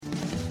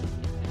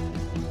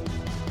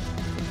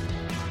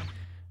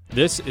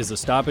This is a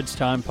Stoppage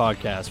Time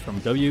podcast from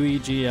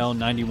WEGL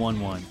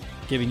 91.1,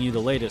 giving you the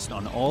latest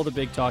on all the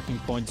big talking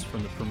points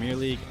from the Premier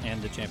League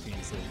and the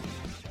Champions League.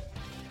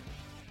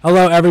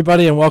 Hello,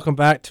 everybody, and welcome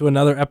back to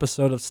another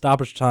episode of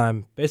Stoppage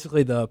Time.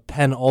 Basically, the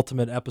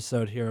penultimate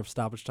episode here of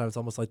Stoppage Time. It's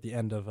almost like the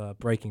end of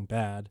Breaking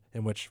Bad,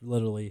 in which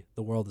literally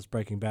the world is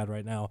Breaking Bad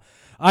right now.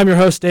 I'm your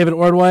host, David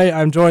Ordway.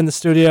 I'm joined in the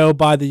studio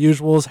by the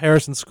usuals,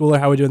 Harrison Schooler.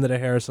 How are we doing today,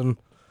 Harrison?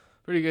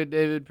 Pretty good,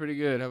 David. Pretty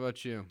good. How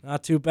about you?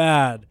 Not too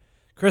bad.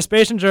 Chris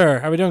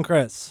Basinger. How are we doing,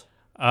 Chris?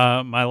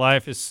 My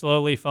life is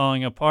slowly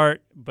falling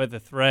apart, but the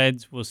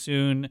threads will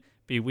soon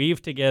be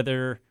weaved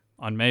together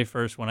on May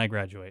 1st when I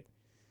graduate.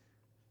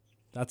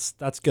 That's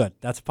good.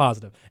 That's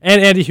positive.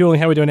 And Andy Hewling.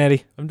 How are we doing,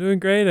 Andy? I'm doing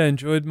great. I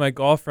enjoyed my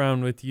golf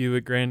round with you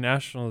at Grand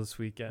National this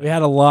weekend. We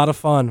had a lot of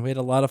fun. We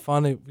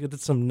did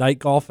some night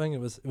golfing.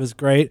 It was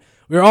great.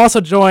 We were also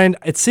joined,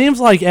 it seems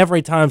like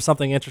every time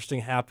something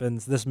interesting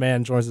happens, this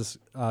man joins this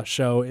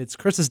show. It's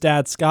Chris's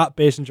dad, Scott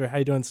Basinger. How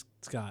you doing,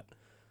 Scott?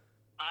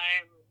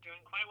 I'm doing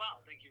quite well.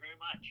 Thank you very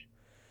much.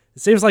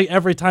 It seems like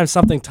every time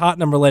something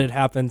Tottenham-related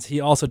happens, he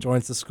also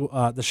joins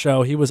the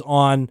show. He was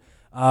on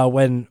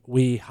when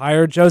we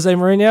hired Jose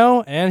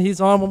Mourinho, and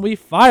he's on when we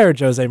fired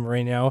Jose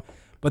Mourinho.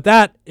 But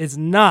that is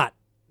not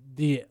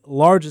the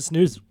largest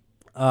news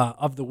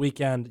of the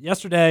weekend.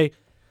 Yesterday,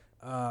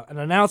 an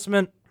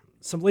announcement,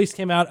 some leaks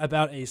came out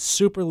about a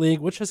Super League,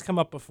 which has come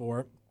up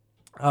before,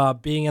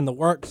 being in the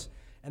works.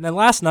 And then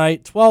last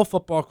night, 12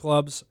 football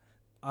clubs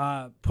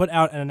put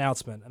out an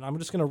announcement. And I'm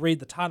just going to read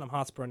the Tottenham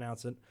Hotspur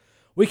announcement.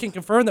 We can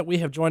confirm that we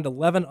have joined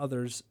 11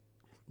 others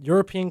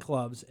European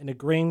clubs in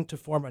agreeing to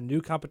form a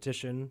new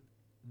competition,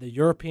 the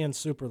European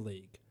Super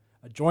League.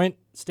 A joint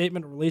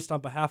statement released on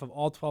behalf of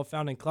all 12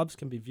 founding clubs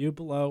can be viewed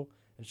below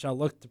and shall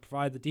look to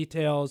provide the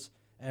details,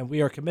 and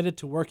we are committed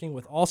to working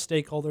with all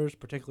stakeholders,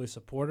 particularly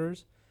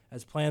supporters,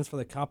 as plans for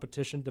the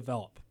competition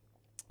develop.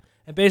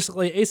 And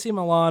basically, AC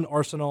Milan,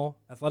 Arsenal,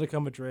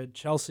 Atletico Madrid,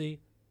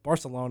 Chelsea,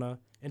 Barcelona,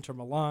 Inter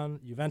Milan,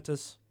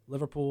 Juventus,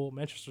 Liverpool,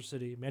 Manchester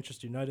City,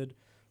 Manchester United,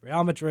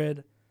 Real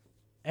Madrid,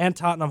 and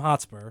Tottenham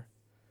Hotspur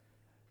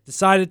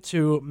decided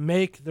to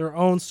make their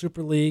own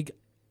Super League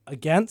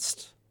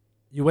against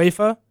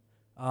UEFA,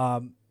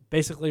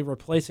 basically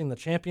replacing the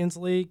Champions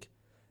League.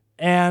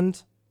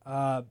 And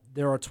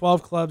there are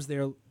 12 clubs.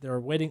 They're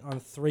waiting on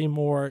 3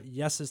 more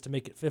yeses to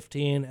make it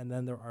 15, and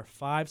then there are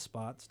 5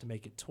 spots to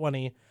make it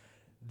 20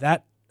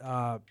 that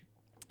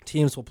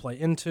teams will play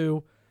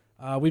into.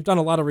 We've done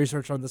a lot of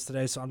research on this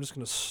today, so I'm just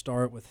going to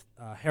start with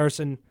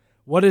Harrison.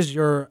 What is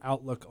your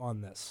outlook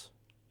on this?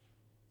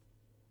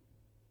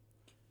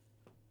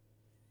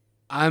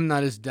 I'm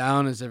not as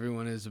down as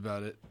everyone is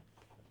about it,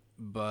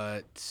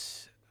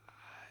 but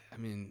I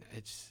mean,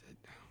 it's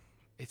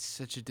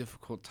such a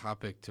difficult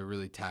topic to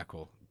really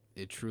tackle.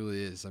 It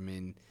truly is. I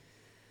mean,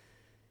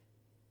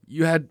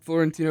 you had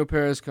Florentino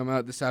Perez come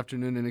out this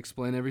afternoon and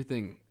explain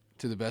everything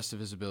to the best of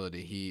his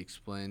ability. He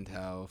explained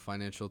how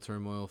financial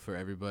turmoil for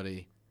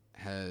everybody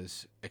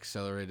has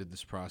accelerated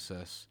this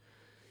process.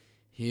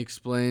 He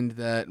explained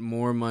that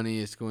more money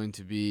is going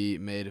to be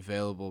made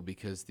available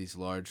because these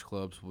large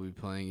clubs will be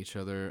playing each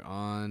other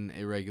on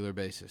a regular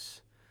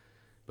basis.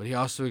 But he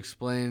also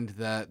explained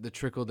that the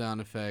trickle-down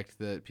effect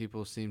that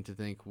people seem to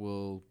think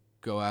will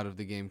go out of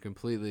the game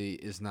completely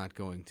is not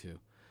going to.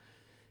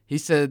 He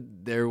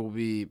said there will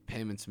be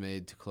payments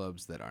made to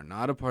clubs that are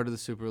not a part of the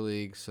Super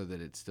League so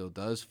that it still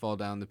does fall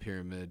down the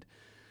pyramid.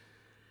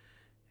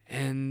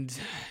 And,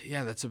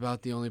 yeah, that's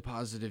about the only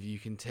positive you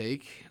can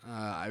take.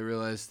 I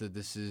realize that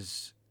this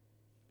is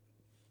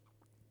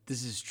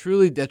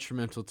truly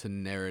detrimental to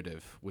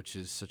narrative, which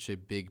is such a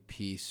big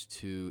piece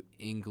to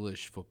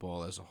English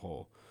football as a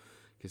whole.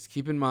 Because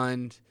keep in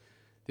mind,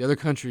 the other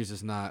countries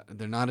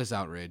they're not as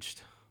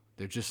outraged.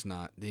 They're just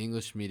not. The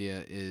English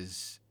media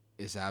is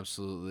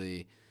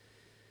absolutely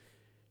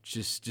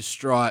just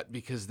distraught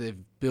because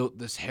they've built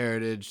this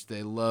heritage.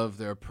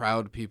 They're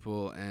proud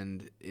people,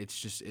 and it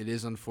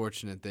is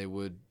unfortunate they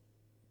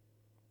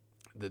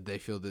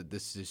feel that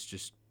this is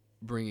just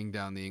bringing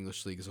down the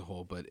English league as a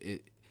whole, but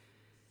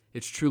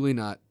it's truly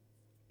not.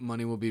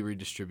 Money will be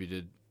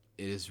redistributed.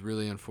 It is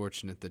really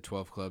unfortunate that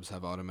 12 clubs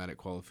have automatic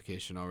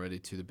qualification already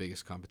to the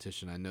biggest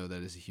competition. I know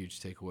that is a huge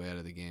takeaway out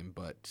of the game,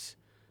 but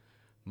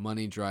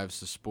money drives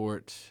the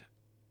sport.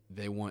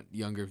 They want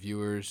younger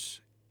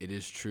viewers. It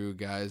is true,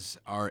 guys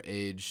our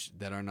age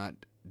that are not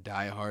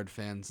diehard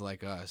fans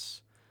like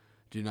us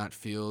do not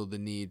feel the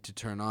need to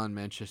turn on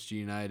Manchester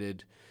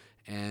United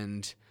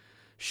and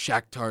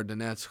Shakhtar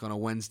Donetsk on a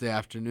Wednesday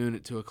afternoon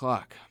at 2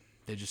 o'clock.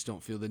 They just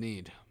don't feel the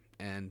need.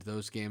 And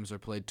those games are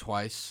played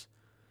twice.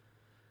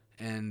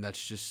 And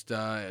that's just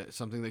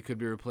something that could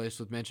be replaced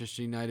with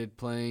Manchester United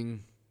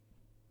playing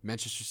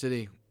Manchester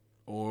City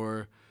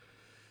or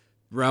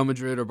Real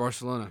Madrid or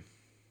Barcelona.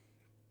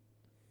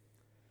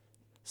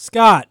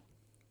 Scott,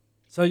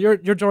 so you're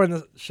joining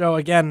the show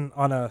again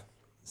on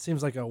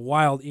seems like a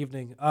wild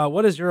evening.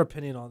 What is your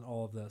opinion on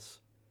all of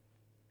this?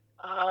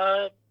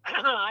 I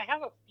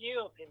have a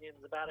few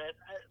opinions about it.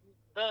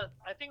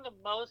 I think the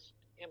most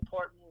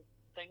important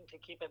thing to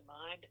keep in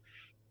mind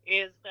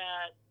is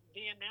that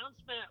the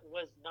announcement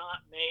was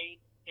not made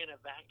in a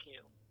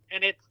vacuum,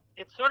 and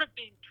it's sort of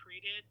being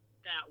treated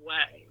that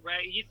way,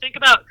 right? You think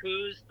about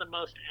who's the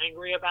most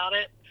angry about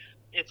it.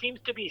 It seems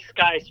to be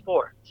Sky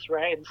Sports,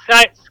 right? And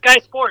Sky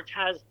Sports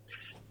has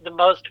the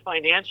most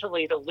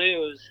financially to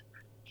lose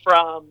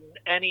from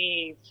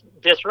any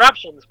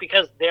disruptions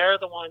because they're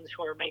the ones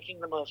who are making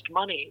the most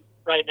money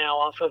right now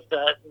off of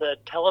the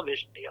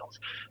television deals.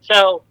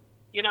 So,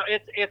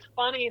 it's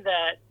funny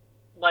that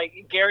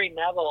like Gary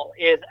Neville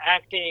is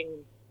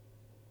acting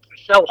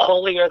so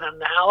holier than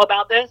thou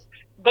about this.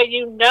 But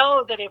you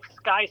know that if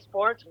Sky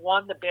Sports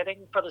won the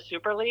bidding for the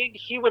Super League,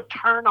 he would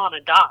turn on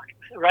a dime,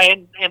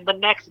 right? And the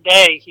next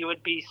day he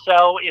would be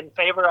so in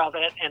favor of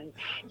it and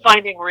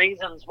finding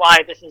reasons why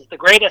this is the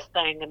greatest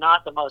thing and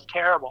not the most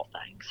terrible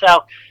thing.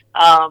 So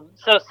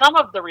some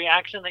of the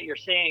reaction that you're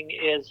seeing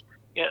is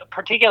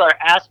particular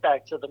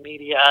aspects of the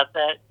media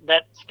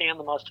that stand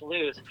the most to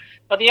lose.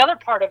 But the other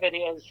part of it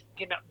is,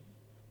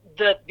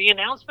 the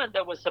announcement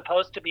that was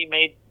supposed to be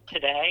made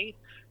today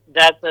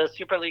that the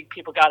Super League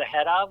people got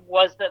ahead of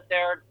was that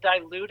they're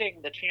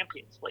diluting the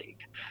Champions League.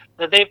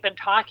 That they've been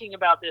talking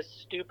about this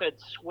stupid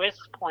Swiss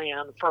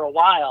plan for a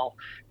while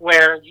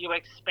where you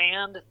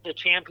expand the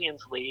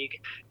Champions League.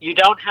 You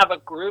don't have a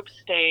group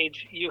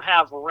stage. You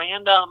have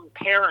random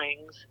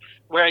pairings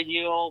where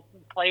you'll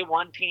play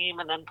one team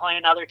and then play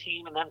another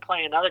team and then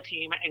play another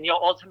team, and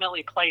you'll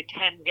ultimately play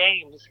 10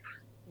 games,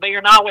 but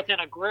you're not within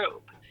a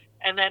group.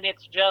 And then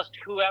it's just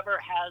whoever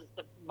has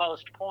the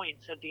most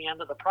points at the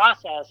end of the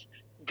process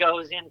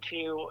goes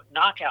into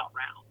knockout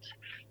rounds.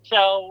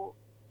 So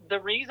the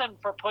reason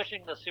for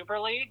pushing the Super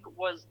League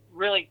was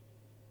really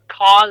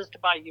caused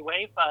by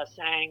UEFA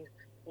saying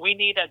we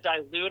need a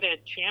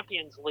diluted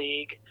Champions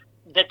League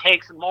that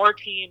takes more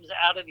teams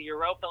out of the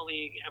Europa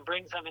League and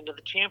brings them into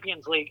the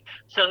Champions League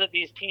so that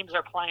these teams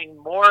are playing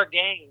more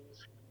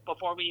games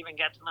before we even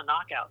get to the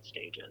knockout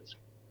stages.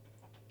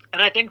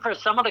 And I think for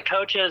some of the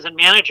coaches and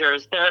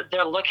managers,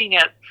 they're looking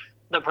at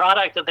the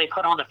product that they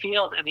put on the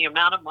field and the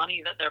amount of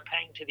money that they're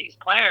paying to these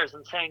players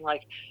and saying,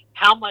 like,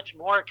 how much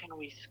more can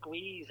we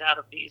squeeze out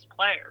of these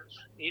players?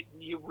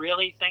 You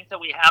really think that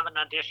we have an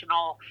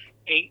additional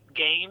 8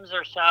 games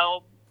or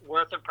so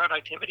worth of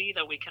productivity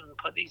that we can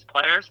put these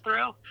players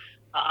through?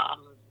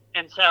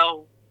 And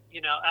so,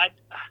 I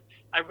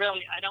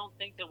don't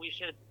think that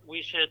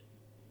we should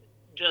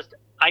just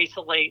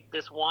isolate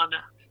this one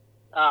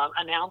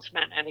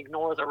announcement and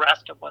ignore the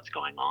rest of what's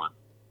going on.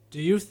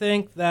 Do you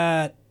think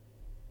that?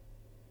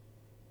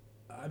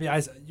 I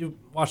mean, you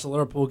watched the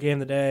Liverpool game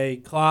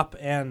today. Klopp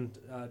and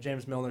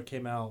James Milner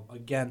came out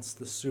against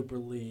the Super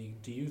League.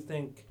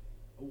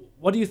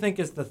 What do you think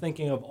is the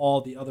thinking of all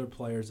the other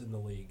players in the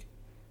league?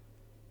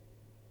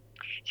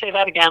 Say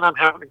that again. I'm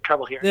having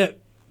trouble here. Yeah.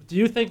 Do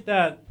you think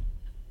that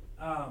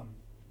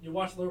you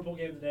watched the Liverpool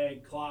game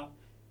today? Klopp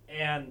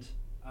and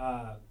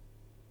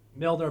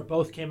Milner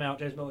both came out.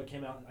 James Milner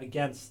came out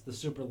against the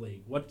Super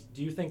League. What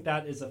do you think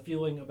that is a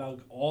feeling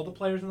about all the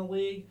players in the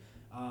league?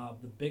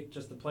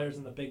 The players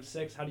in the Big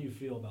Six. How do you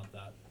feel about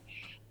that?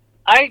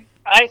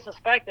 I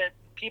suspect that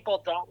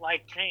people don't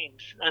like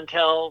change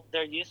until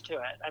they're used to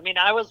it. I mean,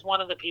 I was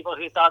one of the people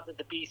who thought that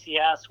the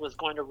BCS was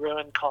going to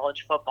ruin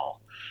college football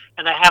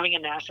and that having a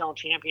national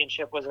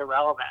championship was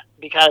irrelevant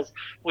because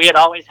we had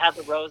always had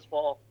the Rose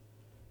Bowl.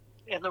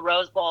 In the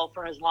Rose Bowl,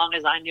 for as long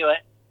as I knew it,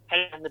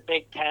 had been the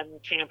Big Ten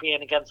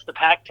champion against the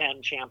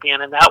Pac-10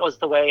 champion, and that was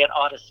the way it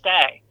ought to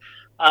stay.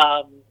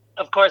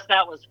 Of course,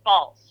 that was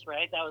false,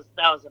 right? That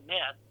was a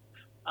myth.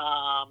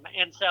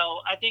 And so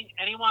I think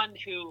anyone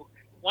who,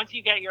 once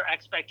you get your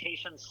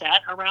expectations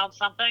set around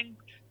something,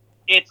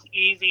 it's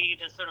easy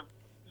to sort of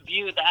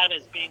view that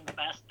as being the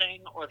best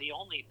thing or the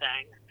only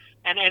thing.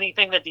 And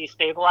anything that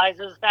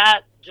destabilizes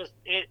that, just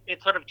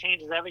it sort of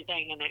changes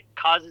everything and it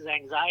causes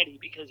anxiety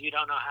because you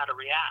don't know how to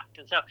react.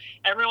 And so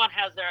everyone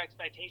has their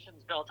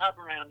expectations built up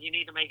around you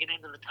need to make it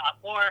into the top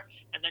 4,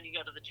 and then you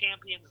go to the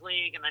Champions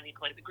League, and then you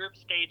play the group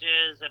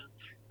stages,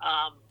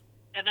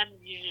 and then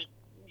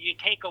you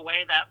take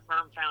away that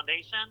firm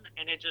foundation,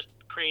 and it just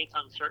creates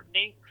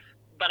uncertainty.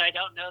 But I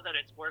don't know that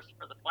it's worse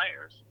for the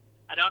players.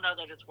 I don't know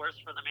that it's worse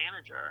for the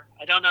manager.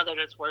 I don't know that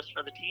it's worse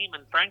for the team.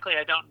 And frankly,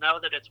 I don't know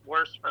that it's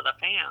worse for the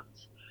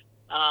fans.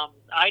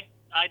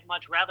 I'd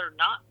much rather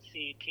not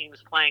see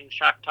teams playing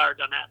Shakhtar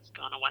Donetsk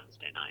on a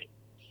Wednesday night.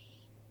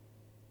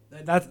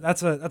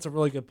 That's a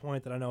really good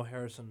point that I know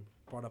Harrison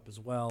brought up as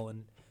well.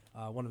 And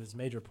one of his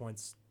major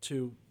points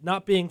to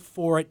not being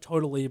for it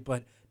totally,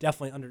 but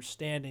definitely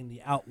understanding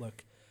the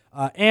outlook.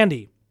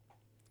 Andy,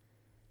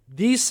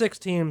 these 6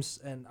 teams,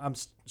 and I'm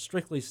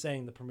strictly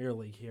saying the Premier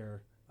League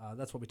here,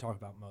 that's what we talk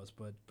about most,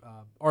 but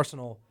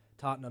Arsenal,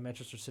 Tottenham,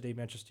 Manchester City,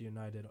 Manchester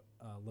United,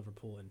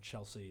 Liverpool, and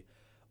Chelsea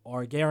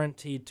are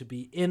guaranteed to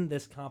be in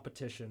this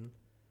competition,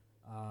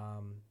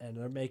 and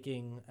they're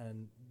making,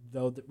 and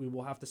though we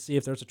will have to see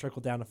if there's a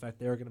trickle-down effect,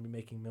 they're going to be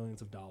making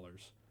millions of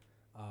dollars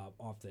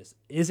off this.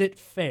 Is it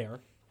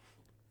fair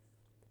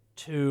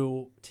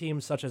to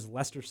teams such as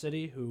Leicester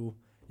City, who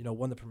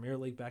won the Premier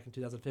League back in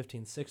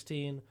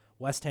 2015-16,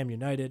 West Ham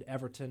United,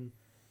 Everton,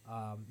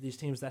 These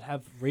teams that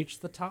have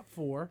reached the top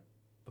 4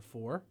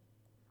 before,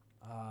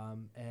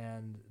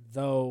 and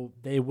though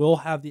they will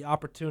have the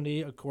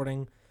opportunity,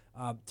 according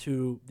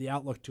to the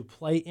outlook, to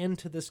play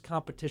into this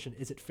competition,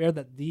 is it fair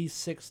that these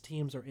 6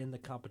 teams are in the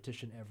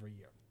competition every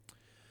year?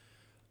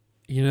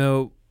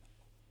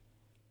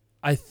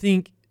 I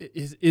think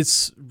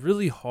it's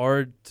really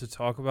hard to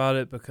talk about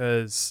it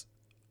because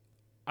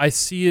I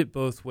see it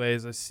both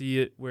ways. I see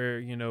it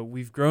where,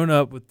 we've grown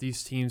up with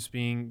these teams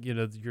being,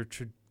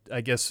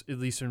 I guess, at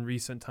least in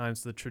recent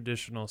times, the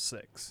traditional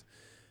 6.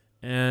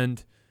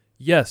 And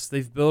yes,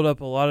 they've built up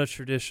a lot of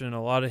tradition,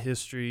 a lot of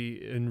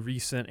history in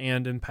recent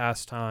and in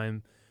past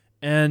time.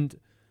 And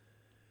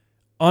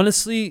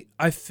honestly,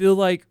 I feel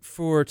like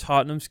for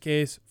Tottenham's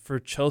case, for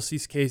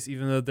Chelsea's case,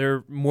 even though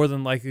they're more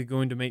than likely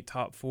going to make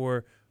top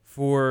 4,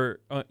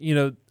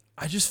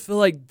 I just feel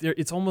like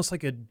it's almost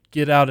like a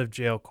get out of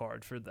jail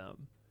card for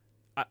them.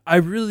 I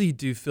really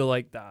do feel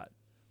like that.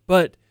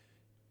 But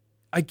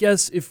I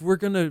guess if we're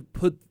going to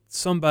put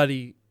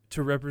somebody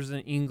to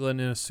represent England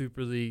in a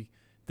Super League,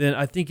 then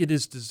I think it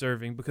is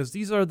deserving because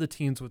these are the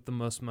teams with the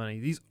most money.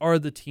 These are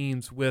the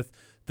teams with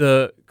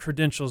the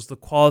credentials, the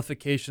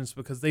qualifications,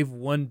 because they've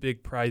won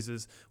big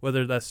prizes,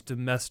 whether that's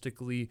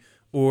domestically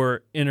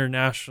or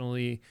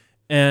internationally.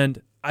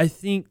 And I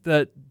think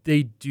that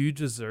they do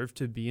deserve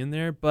to be in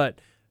there, but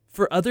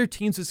for other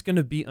teams, it's going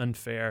to be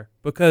unfair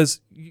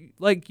because,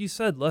 like you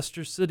said,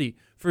 Leicester City,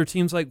 for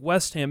teams like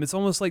West Ham, it's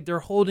almost like they're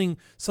holding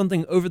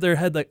something over their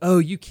head like, oh,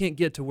 you can't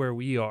get to where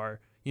we are.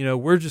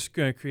 We're just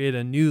going to create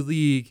a new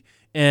league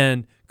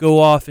and go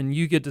off and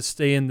you get to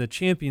stay in the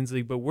Champions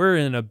League, but we're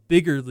in a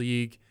bigger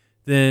league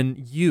than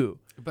you.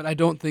 But I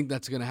don't think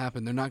that's going to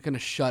happen. They're not going to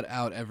shut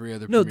out every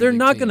other No, Premier they're League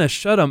not team. going to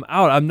shut them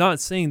out. I'm not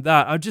saying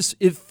that.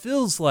 It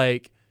feels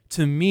like,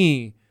 to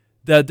me,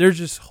 that they're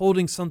just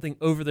holding something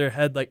over their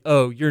head like,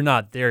 oh, you're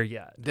not there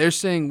yet. They're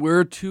saying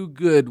we're too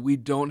good. We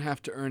don't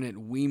have to earn it.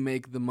 We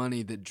make the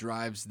money that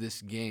drives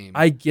this game.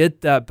 I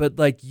get that,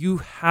 but you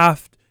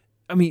have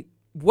to,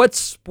 what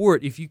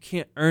sport if you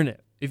can't earn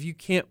it? If you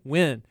can't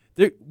win?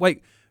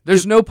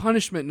 There's no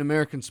punishment in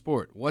American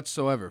sport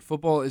whatsoever.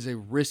 Football is a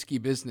risky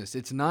business.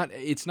 It's not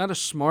a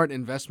smart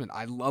investment.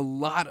 A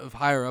lot of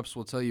higher-ups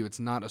will tell you it's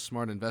not a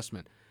smart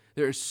investment.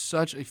 There is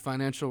such a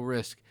financial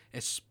risk,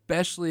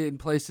 especially in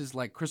places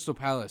like Crystal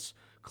Palace,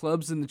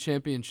 clubs in the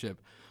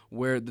Championship,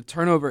 where the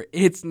turnover,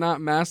 it's not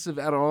massive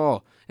at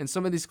all. And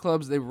some of these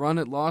clubs, they run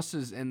at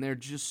losses, and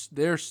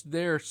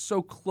they're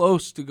so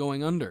close to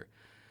going under.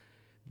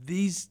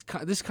 This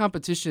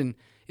competition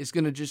is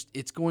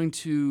going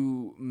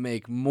to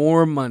make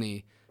more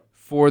money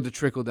for the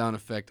trickle-down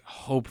effect,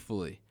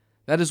 hopefully.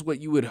 That is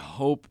what you would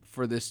hope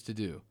for this to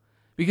do.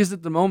 Because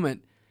at the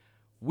moment,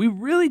 we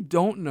really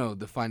don't know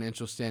the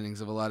financial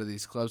standings of a lot of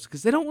these clubs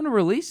because they don't want to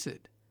release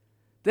it.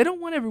 They don't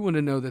want everyone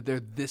to know that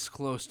they're this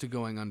close to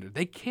going under.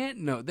 They can't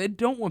know. They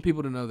don't want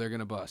people to know they're going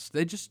to bust.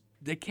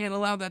 They can't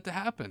allow that to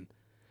happen.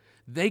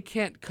 They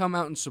can't come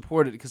out and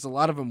support it because a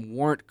lot of them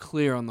weren't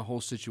clear on the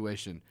whole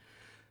situation.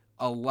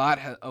 A lot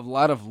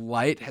of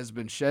light has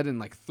been shed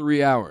in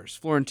 3 hours.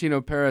 Florentino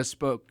Perez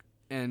spoke,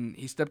 and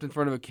he stepped in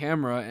front of a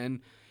camera,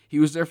 and he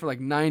was there for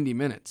 90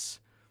 minutes.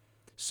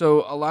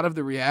 So a lot of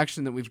the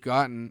reaction that we've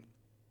gotten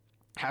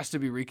has to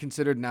be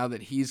reconsidered now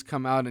that he's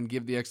come out and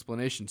give the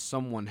explanation.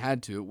 Someone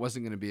had to. It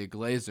wasn't going to be a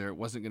Glazer. It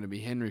wasn't going to be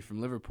Henry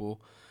from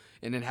Liverpool,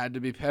 and it had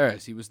to be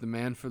Perez. He was the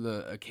man for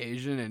the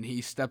occasion, and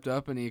he stepped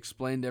up and he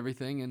explained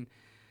everything. And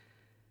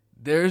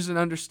there's an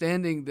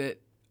understanding that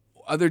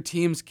other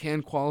teams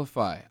can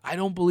qualify. I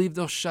don't believe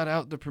they'll shut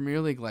out the Premier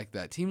League like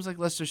that. Teams like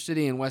Leicester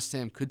City and West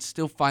Ham could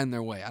still find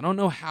their way. I don't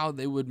know how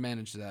they would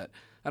manage that.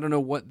 I don't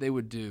know what they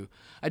would do.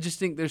 I just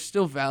think there's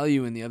still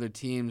value in the other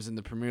teams in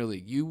the Premier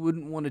League. You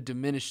wouldn't want to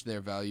diminish their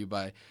value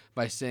by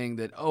saying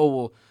that, oh,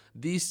 well,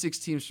 these 6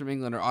 teams from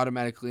England are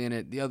automatically in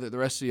it. The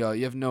rest of y'all,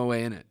 you have no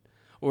way in it.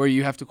 Or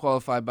you have to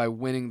qualify by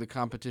winning the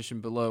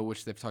competition below,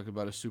 which they've talked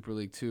about a Super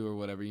League 2 or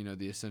whatever,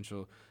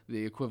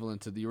 the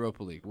equivalent to the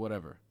Europa League,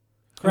 whatever.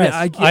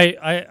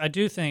 I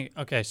do think,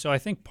 so I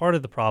think part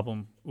of the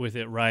problem with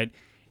it, right,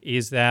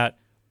 is that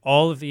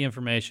all of the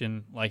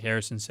information, like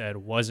Harrison said,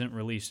 wasn't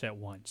released at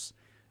once.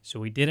 So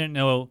we didn't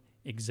know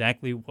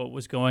exactly what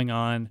was going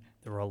on.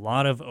 There were a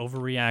lot of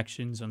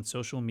overreactions on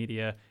social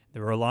media.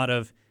 There were a lot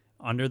of,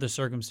 under the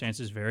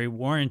circumstances, very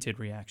warranted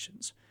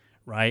reactions,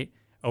 right?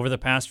 Over the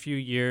past few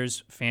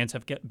years, fans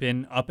have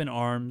been up in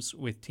arms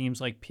with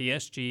teams like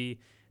PSG,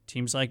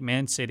 teams like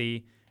Man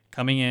City,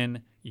 coming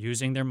in,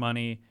 using their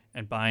money,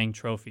 and buying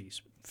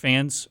trophies.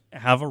 Fans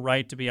have a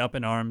right to be up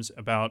in arms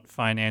about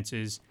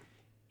finances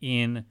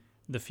in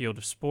the field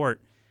of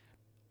sport.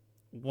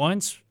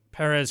 Once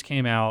Perez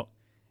came out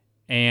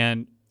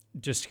and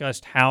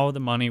discussed how the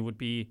money would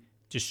be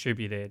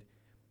distributed,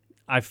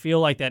 I feel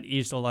like that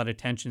eased a lot of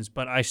tensions,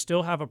 but I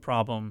still have a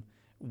problem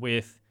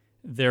with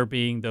there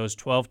being those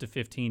 12 to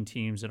 15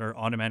 teams that are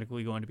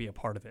automatically going to be a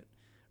part of it,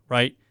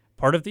 right?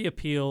 Part of the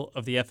appeal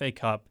of the FA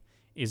Cup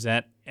is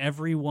that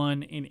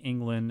everyone in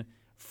England,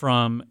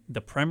 from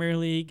the Premier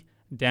League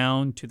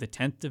down to the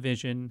 10th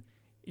division,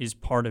 is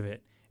part of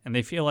it. and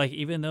they feel like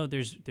even though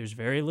there's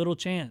very little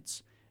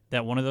chance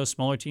that one of those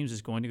smaller teams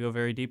is going to go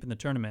very deep in the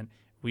tournament,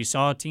 we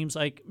saw teams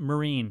like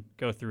Marine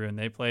go through, and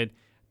they played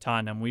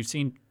Tottenham. We've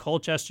seen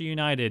Colchester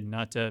United,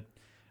 not to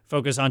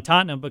focus on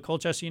Tottenham, but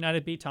Colchester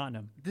United beat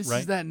Tottenham. This right?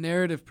 is that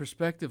narrative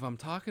perspective I'm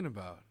talking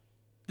about.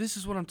 This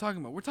is what I'm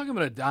talking about. We're talking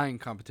about a dying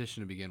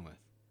competition to begin with.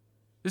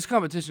 This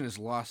competition has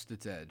lost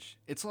its edge.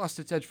 It's lost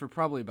its edge for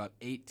probably about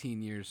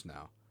 18 years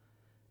now.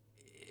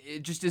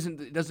 It just isn't.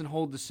 It doesn't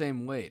hold the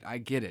same weight. I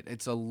get it.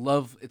 It's a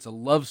love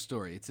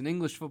story. It's an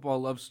English football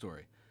love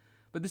story.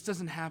 But this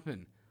doesn't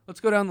happen. Let's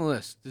go down the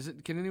list.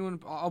 Can anyone?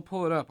 I'll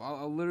pull it up.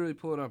 I'll literally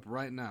pull it up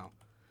right now.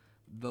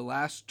 The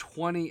last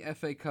 20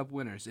 FA Cup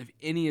winners, if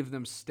any of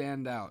them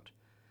stand out.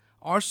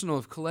 Arsenal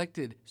have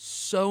collected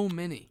so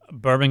many.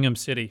 Birmingham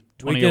City,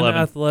 Wigan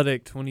 2011.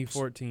 Athletic,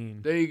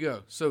 2014. There you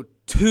go. So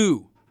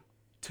two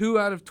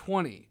out of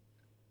 20.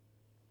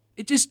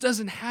 It just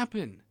doesn't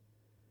happen.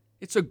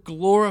 It's a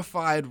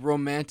glorified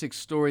romantic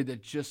story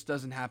that just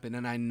doesn't happen,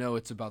 and I know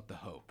it's about the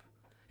hope.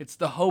 It's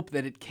the hope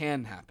that it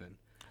can happen.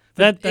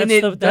 That's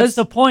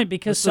the point,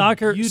 because that's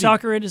the beauty.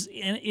 soccer it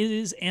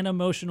is an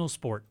emotional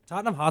sport.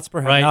 Tottenham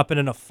Hotspur have Right. not been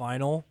in a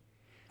final.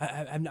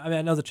 I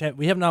know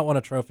we have not won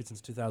a trophy since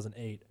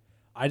 2008.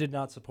 I did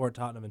not support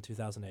Tottenham in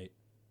 2008.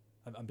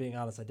 I'm being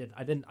honest.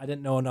 I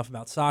didn't know enough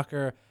about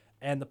soccer.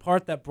 And the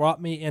part that brought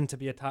me in to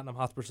be a Tottenham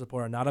Hotspur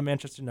supporter, not a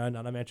Manchester United,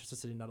 not a Manchester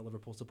City, not a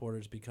Liverpool supporter,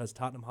 is because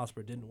Tottenham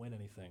Hotspur didn't win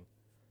anything.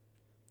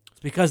 It's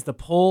because the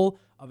pull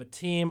of a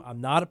team. I'm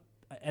not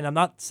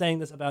saying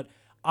this about.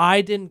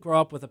 I didn't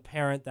grow up with a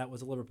parent that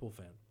was a Liverpool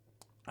fan.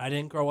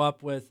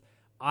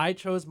 I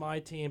chose my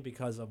team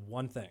because of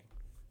one thing: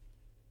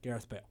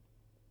 Gareth Bale.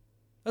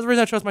 That's the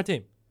reason I chose my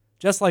team.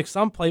 Just like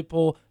some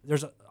people,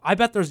 I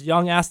bet there's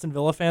young Aston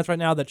Villa fans right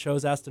now that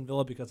chose Aston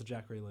Villa because of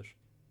Jack Grealish.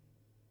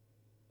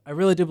 I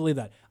really do believe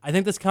that. I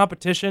think this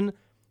competition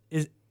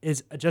is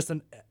just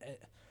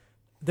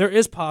there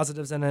is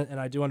positives in it, and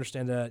I do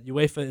understand that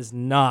UEFA is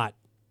not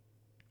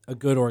a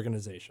good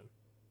organization.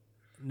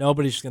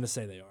 Nobody's going to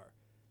say they are.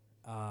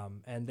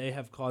 And they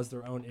have caused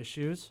their own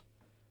issues.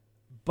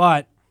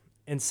 But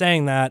in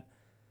saying that,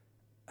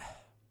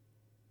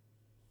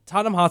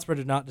 Tottenham Hotspur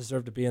did not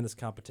deserve to be in this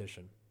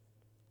competition.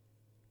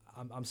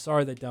 I'm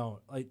sorry they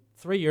don't. Like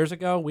 3 years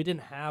ago, we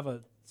didn't have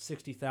a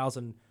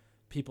 60,000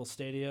 people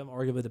stadium,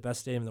 arguably the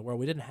best stadium in the world.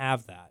 We didn't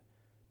have that.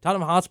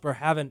 Tottenham Hotspur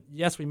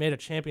yes, we made a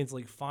Champions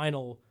League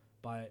final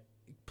by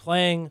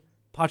playing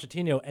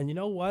Pochettino. And you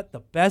know what? The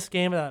best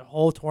game of that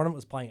whole tournament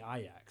was playing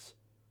Ajax.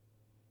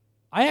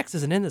 Ajax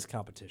isn't in this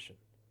competition.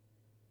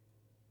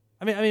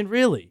 I mean,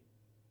 really.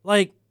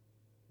 Like,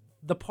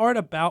 the part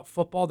about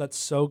football that's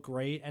so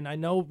great, and I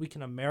know we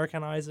can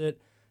Americanize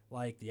it,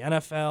 like the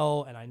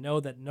NFL, and I know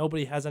that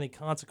nobody has any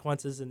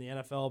consequences in the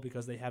NFL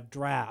because they have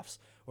drafts,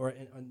 or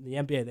in the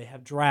NBA, they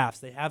have drafts.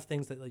 They have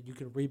things that like you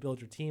can rebuild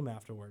your team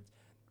afterwards.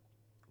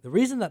 The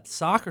reason that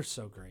soccer's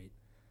so great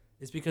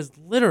is because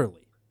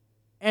literally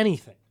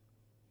anything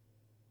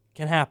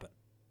can happen.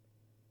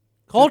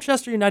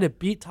 Colchester United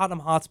beat Tottenham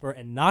Hotspur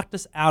and knocked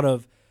us out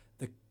of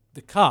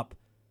the cup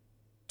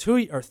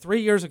 2 or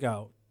 3 years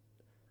ago.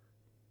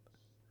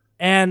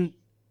 And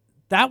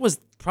that was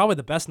probably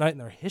the best night in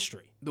their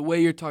history. The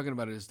way you're talking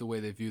about it is the way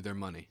they view their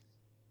money.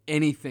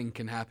 Anything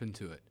can happen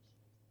to it.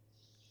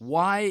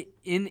 Why,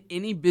 in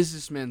any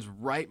businessman's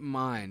right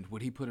mind,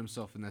 would he put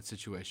himself in that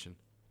situation?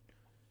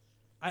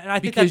 I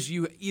think because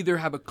you either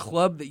have a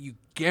club that you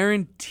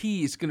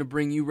guarantee is going to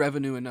bring you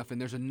revenue enough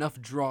and there's enough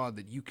draw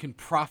that you can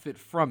profit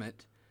from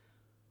it,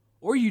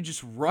 or you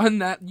just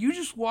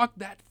walk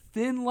that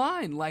thin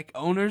line like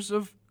owners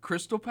of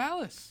Crystal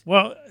Palace.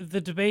 Well,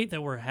 the debate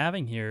that we're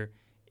having here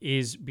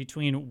is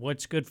between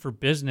what's good for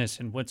business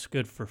and what's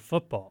good for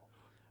football,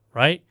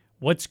 right?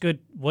 What's good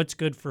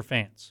for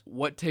fans?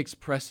 What takes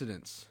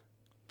precedence?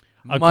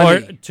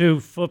 According to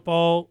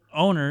football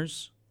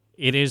owners,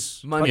 it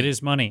is money. It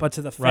is money. But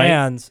to the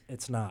fans, right?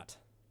 It's not.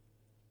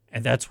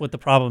 And that's what the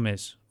problem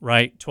is,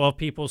 right? 12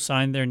 people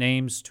signed their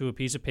names to a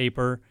piece of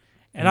paper,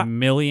 and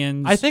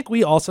millions. I think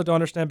we also don't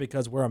understand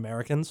because we're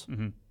Americans.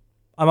 Mm-hmm.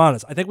 I'm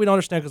honest. I think we don't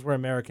understand because we're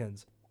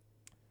Americans.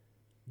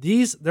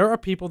 There are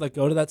people that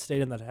go to that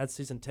stadium that had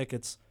season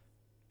tickets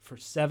for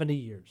 70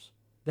 years.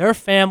 Their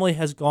family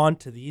has gone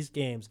to these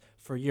games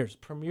for years.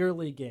 Premier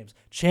League games,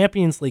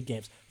 Champions League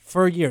games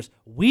for years.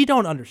 We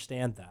don't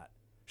understand that.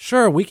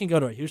 Sure, we can go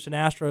to a Houston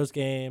Astros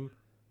game,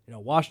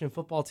 Washington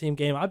football team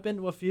game. I've been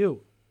to a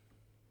few.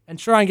 And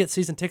sure, I can get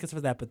season tickets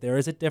for that, but there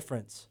is a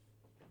difference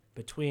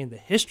between the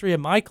history of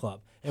my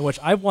club, in which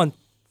I've won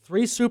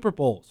 3 Super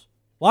Bowls.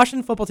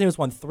 Washington football team has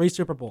won 3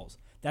 Super Bowls.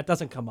 That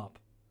doesn't come up.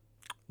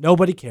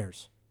 Nobody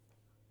cares.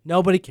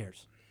 Nobody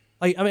cares.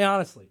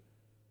 Honestly,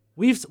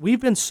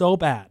 we've been so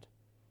bad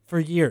for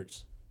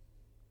years.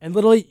 And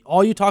literally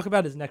all you talk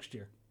about is next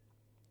year.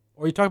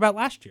 Or you talk about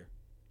last year.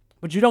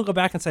 But you don't go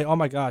back and say, oh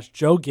my gosh,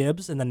 Joe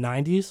Gibbs in the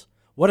 90s,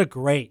 what a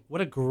great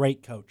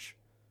coach.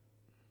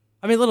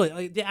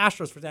 Literally, the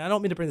Astros, for example, I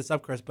don't mean to bring this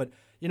up, Chris, but,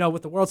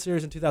 with the World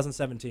Series in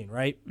 2017,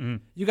 right?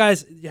 Mm. You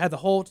had the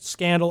whole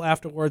scandal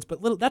afterwards,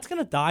 but that's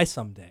going to die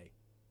someday.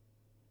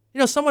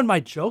 Someone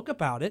might joke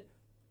about it,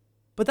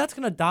 but that's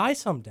going to die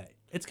someday.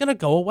 It's going to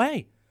go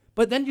away.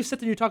 But then you sit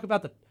there and you talk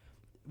about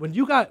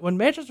when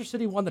Manchester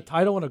City won the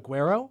title in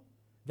Aguero,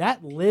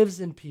 that lives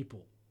in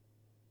people.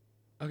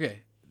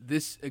 Okay,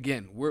 this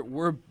again,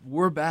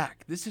 we're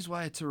back. This is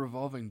why it's a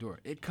revolving door.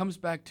 It comes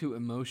back to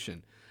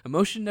emotion.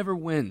 Emotion never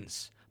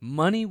wins.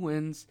 Money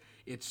wins.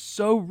 It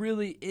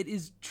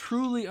is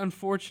truly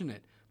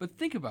unfortunate. But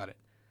think about it.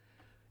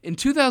 In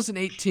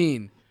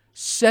 2018,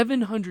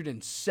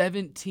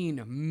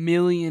 717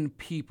 million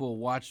people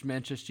watched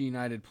Manchester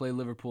United play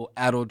Liverpool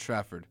at Old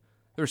Trafford.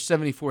 There were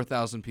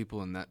 74,000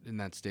 people in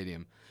that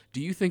stadium.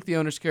 Do you think the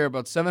owners care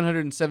about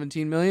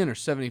 717 million or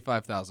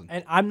 75,000?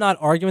 And I'm not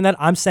arguing that.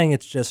 I'm saying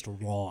it's just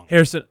wrong.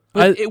 Harrison,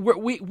 But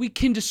we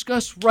can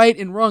discuss right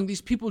and wrong.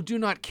 These people do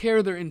not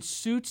care. They're in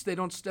suits. They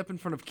don't step in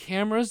front of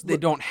cameras. They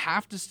don't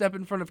have to step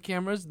in front of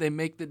cameras. They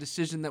make the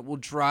decision that will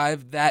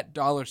drive that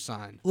dollar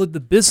sign. look,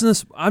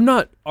 I'm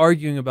not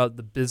arguing about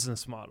the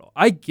business model.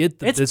 I get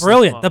the business It's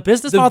brilliant. model. The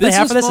business model they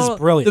have for this is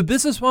brilliant. The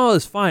business model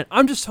is fine.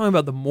 I'm just talking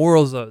about the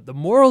morals of it. The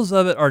morals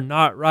of it are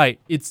not right.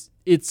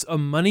 It's a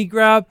money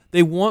grab.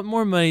 They want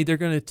more money. They're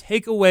going to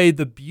take away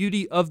the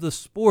beauty of the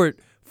sport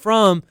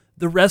from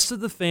the rest of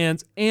the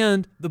fans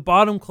and the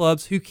bottom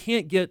clubs who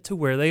can't get to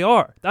where they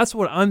are. That's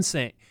what I'm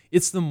saying.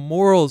 It's the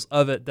morals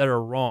of it that are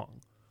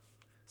wrong.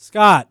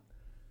 Scott,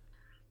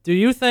 do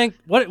you think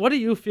what do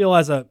you feel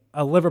as a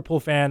Liverpool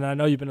fan? And I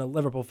know you've been a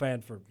Liverpool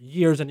fan for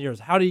years and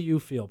years. How do you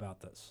feel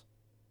about this?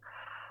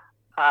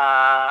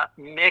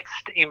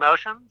 Mixed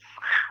emotions.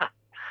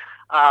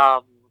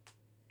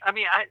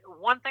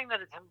 One thing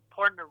that is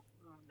important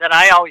that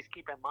I always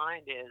keep in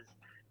mind is,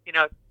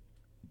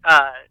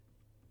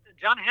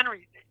 John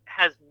Henry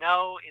has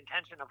no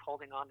intention of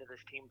holding on to this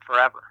team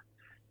forever.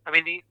 I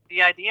mean,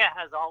 the idea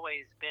has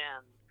always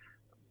been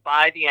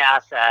buy the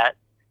asset,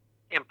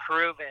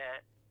 improve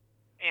it,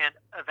 and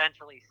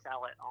eventually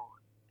sell it on.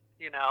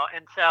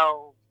 And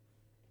so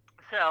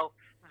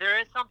there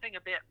is something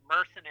a bit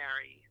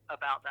mercenary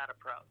about that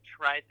approach,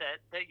 right?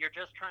 That you're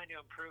just trying to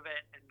improve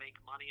it and make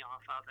money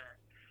off of it.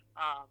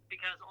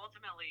 Because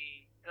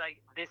ultimately,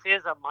 this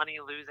is a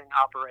money-losing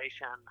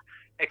operation,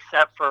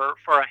 except for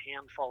a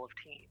handful of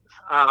teams.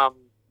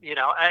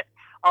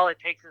 All it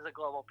takes is a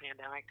global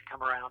pandemic to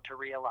come around to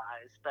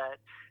realize that,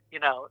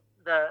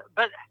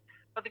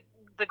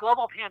 the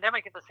global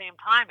pandemic at the same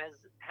time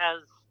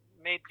has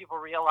made people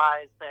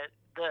realize that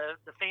the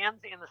fans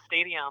in the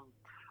stadium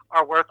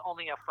are worth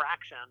only a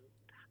fraction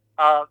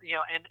of,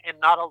 and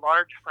not a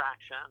large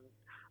fraction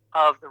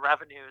of the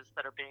revenues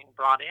that are being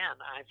brought in.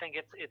 I think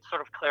it's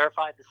sort of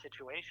clarified the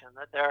situation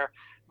that there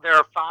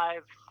are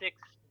 5-6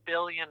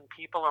 billion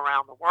people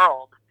around the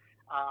world,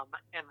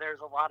 and there's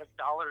a lot of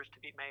dollars to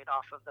be made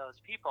off of those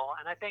people.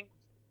 And I think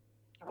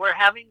we're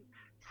having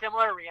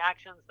similar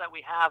reactions that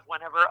we have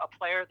whenever a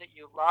player that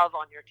you love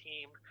on your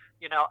team,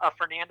 a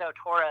Fernando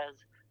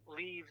Torres,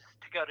 leaves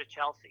to go to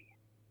Chelsea.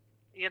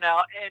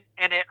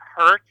 And it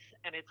hurts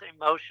and it's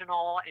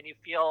emotional and you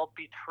feel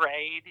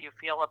betrayed, you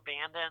feel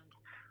abandoned.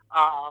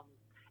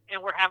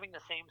 And we're having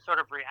the same sort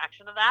of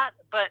reaction to that.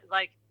 But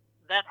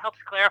that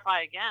helps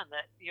clarify again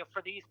that,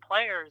 for these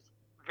players,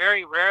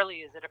 very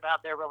rarely is it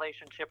about their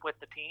relationship with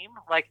the team.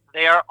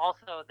 They are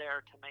also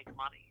there to make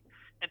money.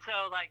 And so,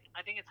 I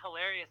think it's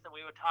hilarious that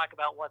we would talk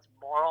about what's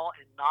moral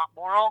and not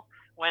moral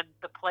when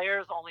the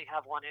players only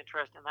have one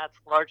interest, and that's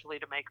largely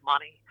to make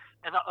money.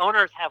 And the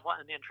owners have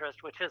one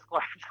interest, which is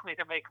largely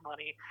to make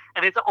money.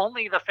 And it's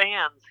only the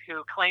fans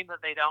who claim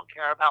that they don't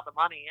care about the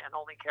money and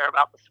only care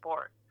about the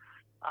sport.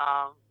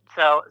 I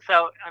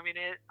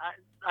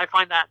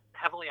find that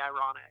heavily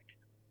ironic.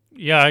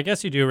 Yeah, I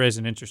guess you do raise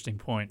an interesting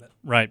point,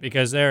 right?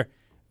 Because they're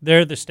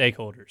the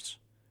stakeholders,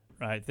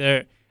 right?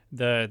 They're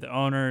the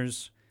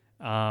owners,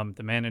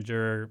 the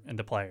manager, and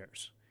the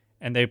players,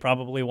 and they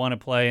probably want to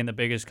play in the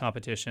biggest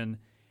competition,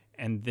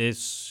 and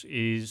this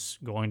is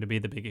going to be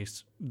the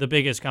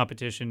biggest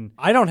competition.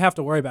 I don't have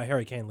to worry about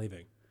Harry Kane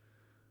leaving.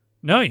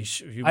 No, you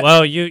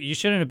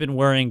shouldn't have been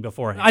worrying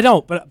beforehand. I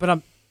don't,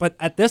 but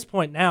at this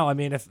point now, I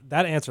mean, if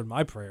that answered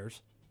my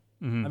prayers.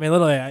 Mm-hmm. I mean,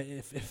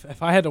 literally,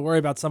 if I had to worry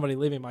about somebody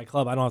leaving my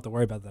club, I don't have to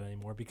worry about that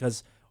anymore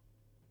because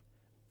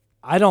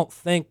I don't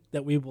think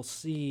that we will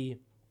see,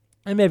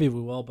 and maybe we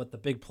will, but the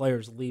big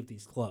players leave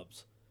these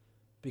clubs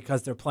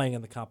because they're playing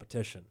in the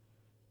competition.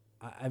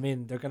 I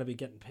mean, they're going to be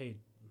getting paid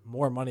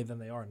more money than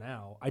they are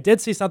now. I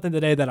did see something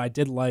today that I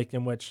did like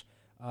in which,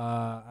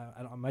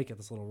 I might get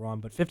this a little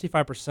wrong, but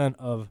 55%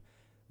 of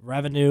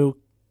revenue,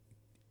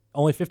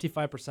 only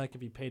 55% can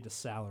be paid to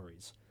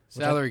salaries.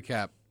 Salary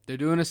cap. They're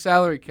doing a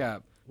salary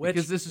cap.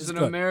 Because this is an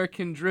good.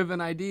 American-driven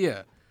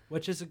idea.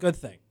 Which is a good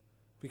thing,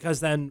 because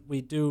then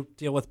we do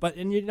deal with. But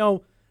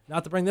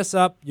not to bring this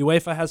up,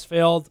 UEFA has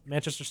failed.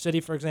 Manchester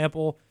City, for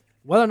example,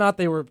 whether or not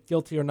they were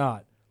guilty or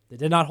not, they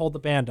did not hold the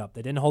band up.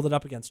 They didn't hold it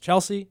up against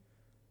Chelsea.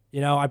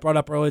 I brought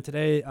up earlier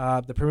today,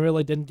 the Premier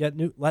League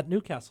didn't let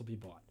Newcastle be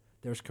bought.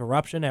 There's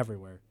corruption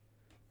everywhere,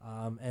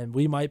 and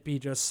we might be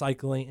just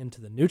cycling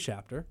into the new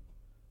chapter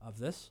of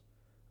this,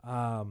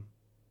 and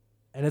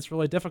it's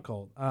really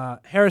difficult.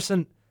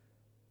 Harrison.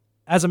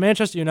 as a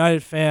Manchester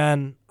United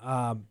fan,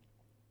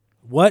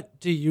 what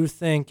do you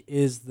think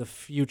is the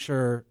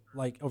future,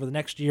 like over the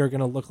next year, going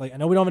to look like? I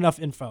know we don't have enough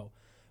info,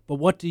 but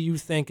what do you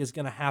think is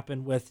going to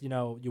happen with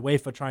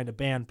UEFA trying to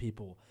ban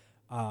people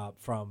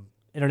from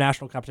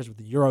international competition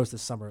with the Euros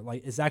this summer?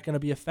 Like, is that going to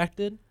be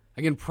affected?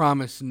 I can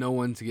promise no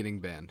one's getting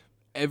banned.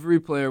 Every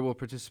player will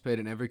participate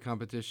in every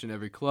competition.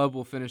 Every club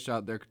will finish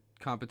out their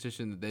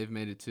competition that they've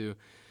made it to.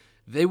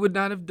 They would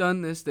not have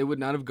done this. They would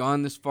not have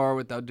gone this far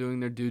without doing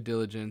their due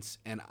diligence.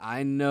 And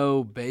I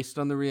know, based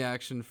on the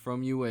reaction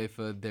from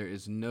UEFA, there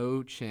is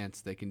no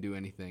chance they can do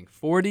anything.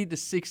 $40 to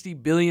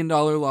 $60 billion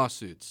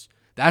lawsuits.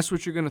 That's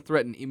what you're going to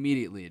threaten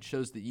immediately. It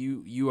shows that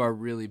you are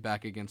really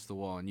back against the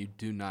wall and you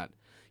do not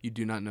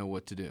know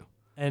what to do.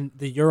 And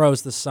the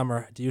Euros this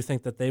summer, do you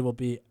think that they will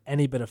be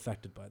any bit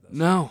affected by this?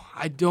 No,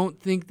 I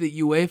don't think that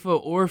UEFA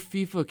or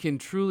FIFA can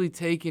truly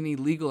take any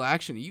legal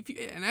action.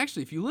 And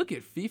actually, if you look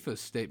at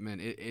FIFA's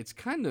statement, it's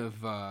kind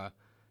of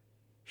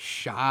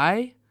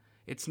shy.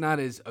 It's not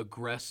as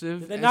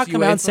aggressive. Did they as not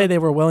come UEFA. out and say they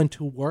were willing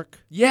to work?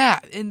 Yeah,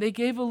 and they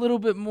gave a little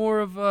bit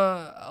more of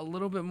a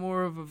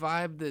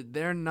vibe that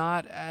they're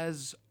not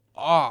as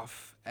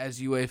off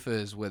as UEFA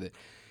is with it.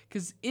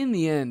 Because in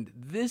the end,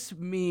 this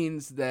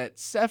means that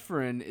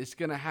Ceferin is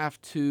going to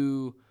have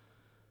to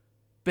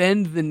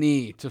bend the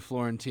knee to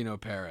Florentino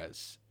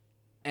Perez.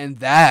 And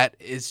that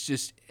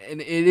is and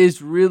it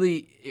is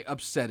really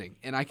upsetting.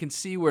 And I can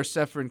see where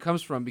Ceferin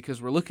comes from because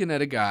we're looking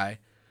at a guy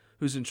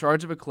who's in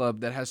charge of a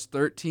club that has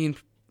 13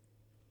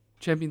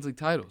 Champions League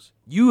titles.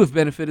 You have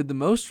benefited the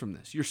most from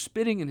this. You're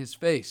spitting in his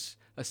face,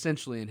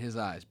 essentially in his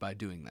eyes, by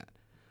doing that.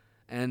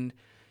 And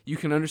you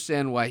can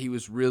understand why he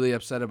was really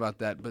upset about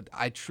that, but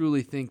I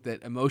truly think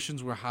that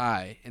emotions were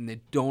high and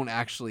they don't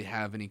actually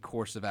have any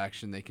course of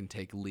action they can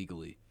take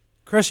legally.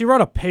 Chris, you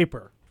wrote a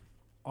paper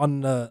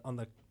on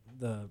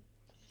the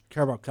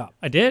Carabao Cup.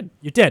 I did.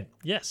 You did.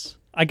 Yes.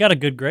 I got a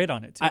good grade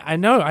on it, too. I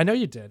know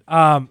you did.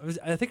 I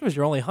think it was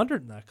your only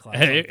 100 in that class.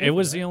 It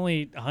was the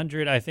only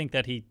 100 I think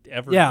that he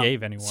ever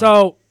gave anyone.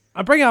 So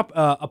I'm bringing up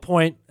a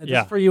point. This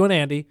Yeah. is for you and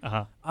Andy.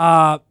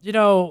 Uh-huh.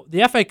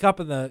 The FA Cup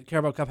and the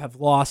Carabao Cup have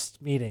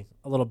lost meaning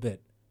a little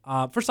bit.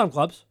 For some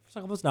clubs. For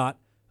some clubs not.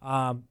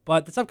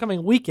 But this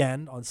upcoming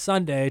weekend on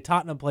Sunday,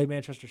 Tottenham play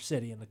Manchester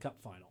City in the Cup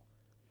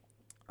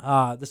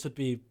final. This would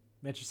be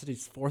Manchester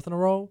City's fourth in a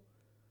row.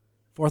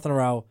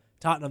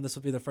 Tottenham, this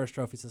would be their first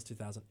trophy since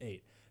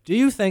 2008. Do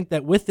you think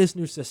that with this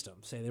new system,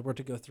 say they were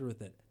to go through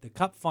with it, the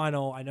Cup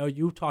final, I know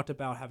you talked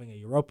about having a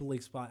Europa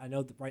League spot. I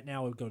know that right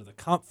now it would go to the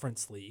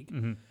Conference League.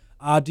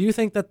 Mm-hmm. Do you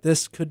think that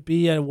this could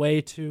be a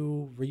way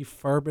to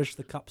refurbish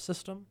the Cup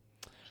system?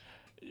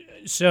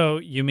 So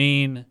you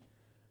mean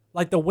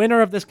like the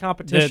winner of this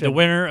competition? the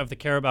winner of the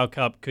Carabao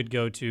Cup could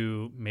go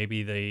to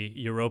maybe the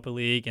Europa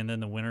League, and then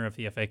the winner of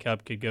the FA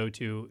Cup could go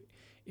to,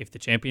 if the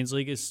Champions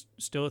League is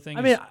still a thing?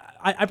 I mean,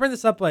 I bring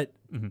this up, but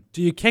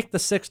do you kick the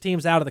 6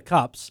 teams out of the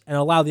Cups and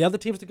allow the other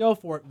teams to go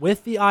for it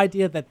with the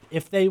idea that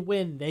if they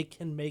win, they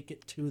can make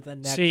it to the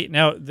next? See,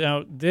 now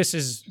this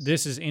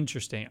is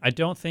interesting. I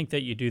don't think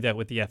that you do that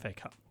with the FA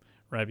Cup,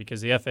 right?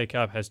 Because the FA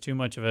Cup has too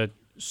much of a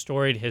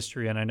storied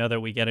history, and I know that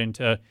we get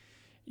into,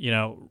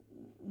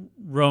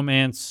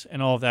 romance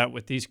and all of that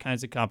with these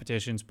kinds of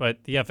competitions,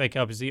 but the FA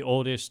Cup is the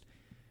oldest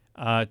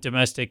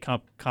domestic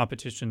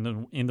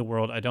competition in the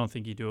world. I don't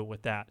think you do it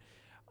with that.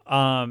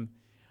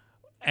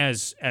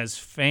 As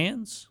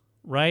fans,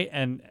 right,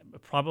 and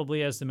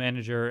probably as the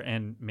manager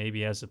and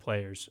maybe as the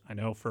players, I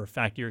know for a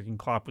fact Jurgen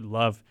Klopp would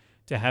love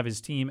to have his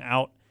team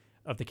out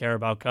of the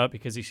Carabao Cup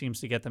because he seems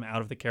to get them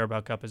out of the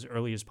Carabao Cup as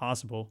early as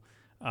possible,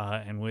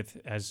 and with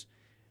as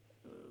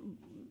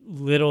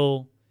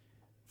little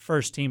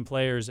first-team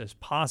players as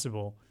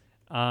possible.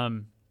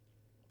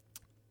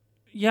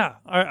 Yeah,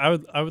 I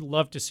would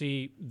love to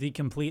see the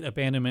complete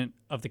abandonment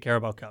of the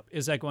Carabao Cup.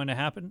 Is that going to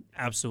happen?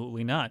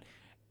 Absolutely not.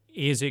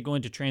 Is it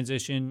going to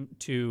transition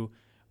to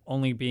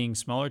only being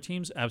smaller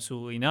teams?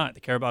 Absolutely not. The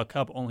Carabao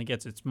Cup only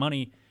gets its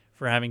money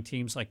for having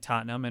teams like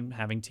Tottenham and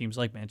having teams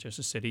like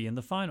Manchester City in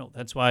the final.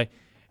 That's why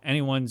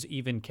anyone's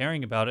even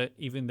caring about it,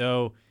 even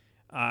though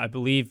I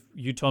believe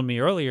you told me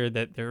earlier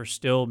that there are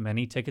still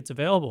many tickets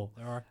available.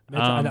 There are.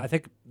 I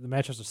think the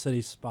Manchester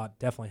City spot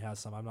definitely has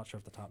some. I'm not sure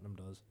if the Tottenham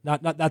does.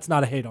 Not that's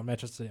not a hate on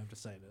Manchester City. I'm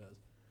just saying it is.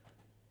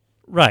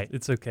 Right.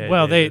 It's okay.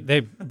 Well, David. they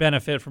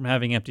benefit from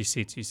having empty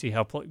seats. You see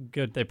how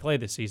good they play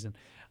this season.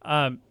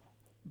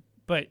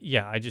 But,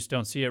 yeah, I just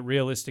don't see it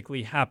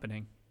realistically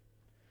happening.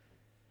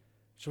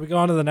 Should we go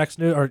on to the next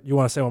news, or you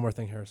want to say one more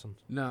thing, Harrison?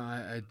 No,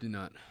 I do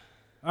not.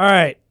 All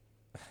right.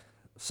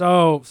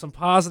 So, some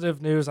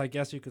positive news, I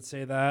guess you could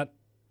say that.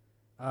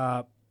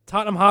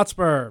 Tottenham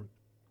Hotspur.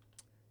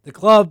 The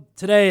club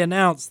today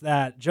announced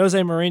that Jose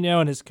Mourinho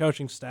and his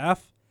coaching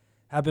staff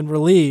have been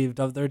relieved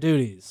of their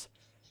duties.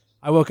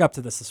 I woke up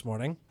to this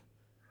morning,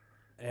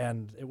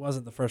 and it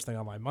wasn't the first thing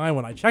on my mind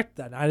when I checked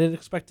that. I didn't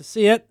expect to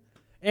see it.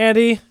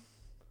 Andy,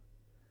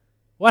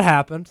 what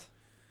happened?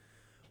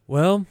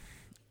 Well,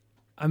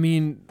 I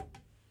mean,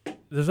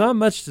 there's not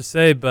much to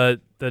say,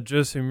 but that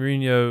Jose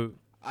Mourinho...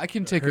 I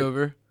can take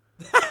over.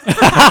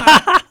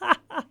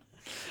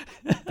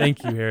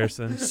 Thank you,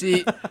 Harrison.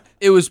 See,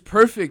 it was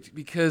perfect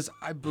because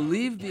I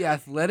believe The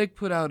Athletic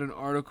put out an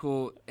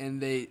article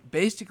and they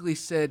basically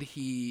said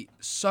he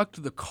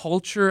sucked the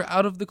culture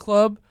out of the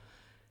club.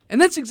 And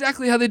that's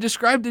exactly how they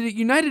described it. At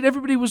United,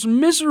 everybody was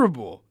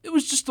miserable. It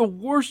was just the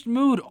worst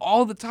mood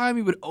all the time.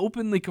 He would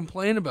openly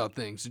complain about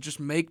things and just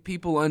make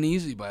people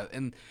uneasy by it.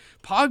 And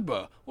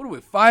Pogba, what are we,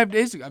 5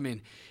 days ago? I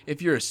mean,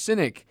 if you're a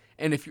cynic,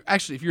 and if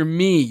you're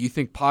me, you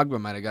think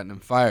Pogba might have gotten him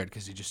fired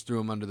because he just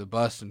threw him under the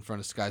bus in front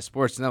of Sky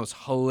Sports, and that was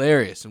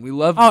hilarious. And we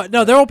loved it. Oh,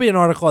 no, there will be an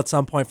article at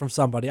some point from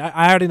somebody.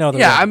 I already know that.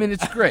 Yeah, I mean,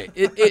 it's great.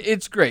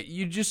 It's great.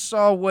 You just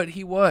saw what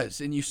he was,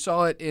 and you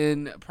saw it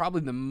in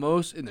probably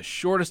in the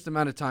shortest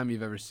amount of time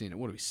you've ever seen it.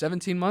 What are we,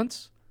 17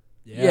 months?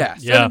 Yeah,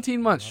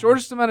 17 months.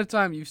 Shortest amount of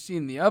time you've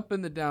seen the up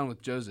and the down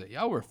with Jose.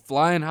 Y'all were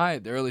flying high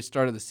at the early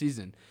start of the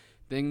season.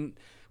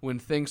 When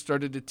things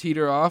started to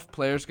teeter off,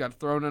 players got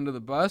thrown under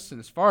the bus, and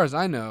as far as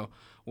I know,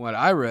 what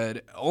I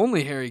read,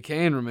 only Harry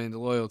Kane remained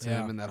loyal to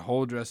him in that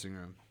whole dressing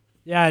room.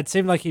 Yeah, it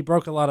seemed like he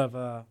broke a lot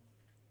of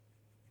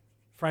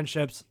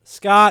friendships.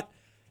 Scott,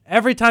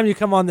 every time you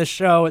come on this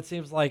show, it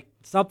seems like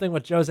something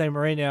with Jose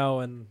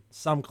Mourinho and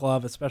some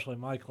club, especially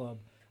my club.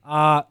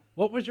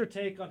 What was your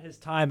take on his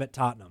time at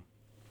Tottenham?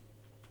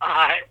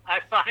 I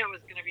thought it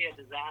was going to be a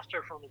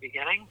disaster from the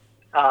beginning.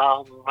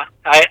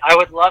 I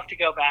would love to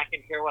go back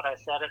and hear what I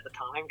said at the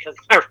time because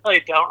I really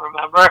don't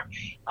remember.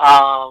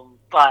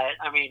 But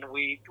I mean,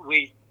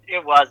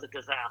 it was a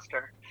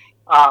disaster.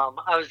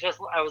 I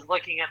was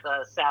looking at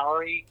the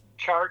salary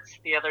charts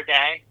the other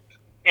day,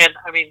 and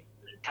I mean,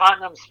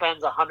 Tottenham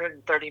spends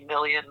 130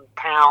 million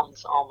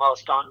pounds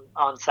almost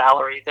on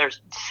salary. They're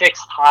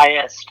sixth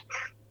highest.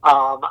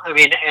 I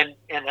mean,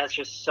 and that's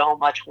just so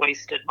much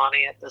wasted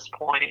money at this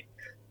point.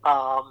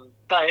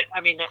 But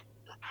I mean,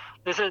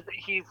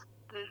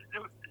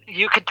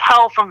 you could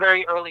tell from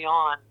very early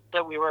on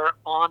that we were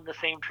on the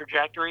same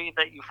trajectory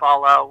that you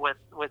follow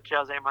with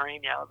Jose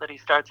Mourinho, that he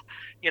starts,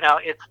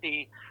 it's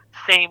the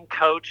same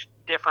coach,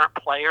 different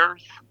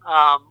players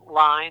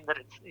line, that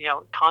it's,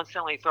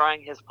 constantly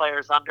throwing his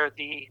players under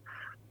the,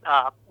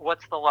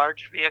 what's the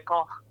large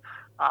vehicle?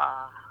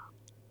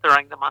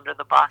 Throwing them under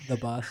the bus. The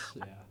bus,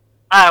 yeah.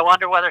 I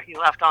wonder whether he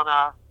left on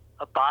a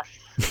bus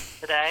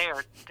today,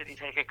 or did he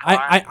take a car?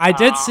 I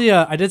did see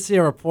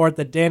a report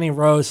that Danny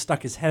Rose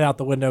stuck his head out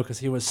the window because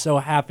he was so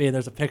happy.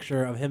 There's a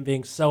picture of him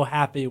being so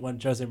happy when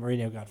Jose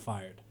Mourinho got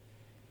fired.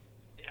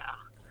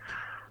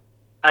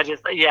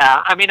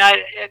 Yeah. I mean,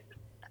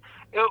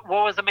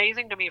 what was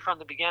amazing to me from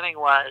the beginning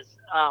was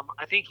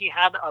I think he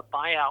had a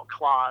buyout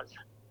clause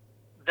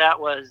that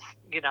was,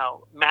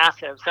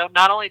 massive. So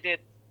not only did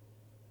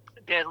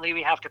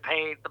Levy have to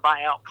pay the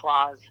buyout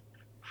clause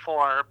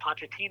for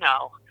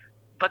Pochettino,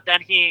 but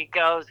then he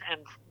goes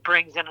and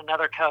brings in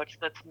another coach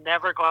that's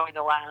never going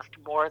to last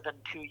more than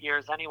 2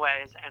 years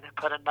anyways, and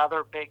put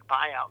another big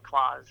buyout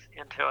clause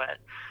into it.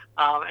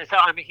 And so,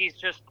 I mean, he's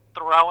just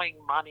throwing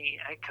money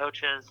at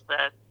coaches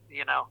that,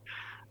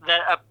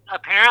 that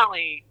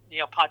apparently,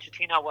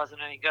 Pochettino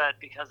wasn't any good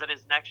because at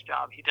his next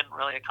job, he didn't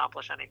really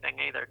accomplish anything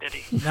either, did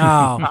he?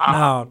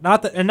 No.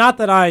 Not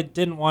that I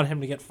didn't want him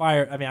to get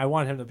fired. I mean, I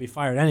wanted him to be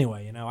fired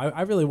anyway.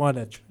 I really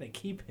wanted to try to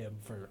keep him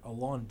for a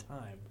long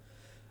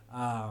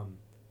time.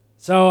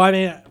 So, I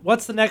mean,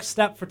 what's the next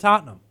step for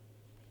Tottenham?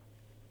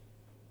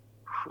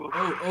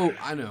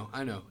 I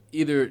know.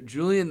 Either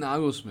Julian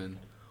Nagelsmann,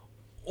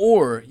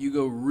 or you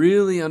go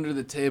really under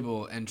the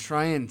table and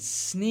try and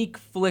sneak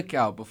Flick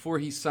out before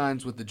he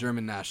signs with the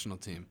German national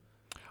team.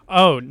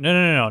 Oh,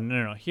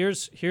 no.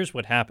 Here's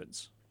what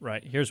happens,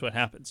 right? Here's what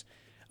happens.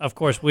 Of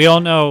course, we all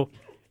know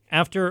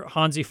after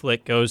Hansi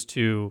Flick goes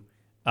to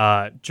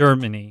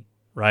Germany,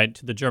 right,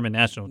 to the German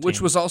national team.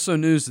 Which was also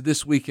news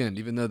this weekend,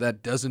 even though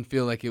that doesn't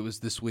feel like it was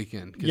this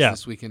weekend. Because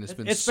this weekend has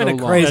been so long. It's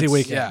been a crazy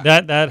weekend.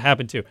 Yeah. That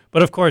happened too.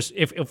 But of course,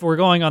 if we're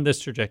going on this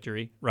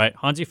trajectory, right,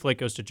 Hansi Flick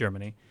goes to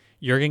Germany,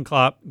 Jurgen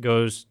Klopp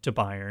goes to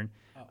Bayern,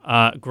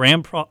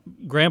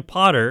 Graham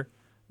Potter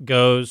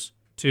goes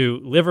to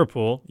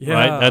Liverpool,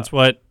 right? That's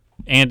what,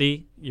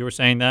 Andy, you were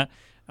saying that.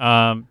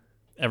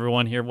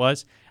 Everyone here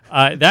was.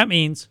 That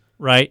means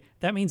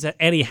that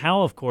Eddie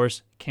Howe, of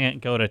course,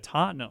 can't go to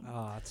Tottenham.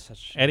 Oh, that's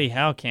such. Eddie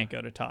Howe can't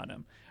go to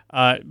Tottenham.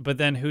 But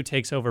then who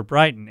takes over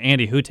Brighton?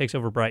 Andy, who takes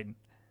over Brighton?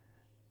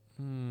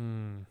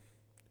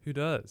 Who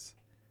does?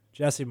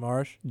 Jesse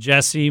Marsh.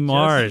 Yes,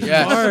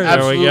 There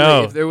absolutely. we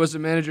go. If there was a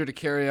manager to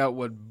carry out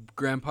what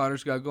Graham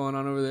Potter's got going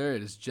on over there,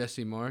 it is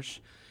Jesse Marsh.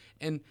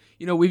 And,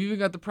 we've even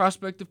got the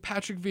prospect of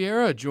Patrick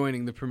Vieira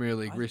joining the Premier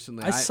League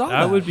recently. I saw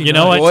that would be You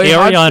know what? Roy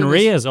Thierry Hodgson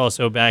Henry is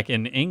also back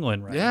in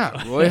England right now.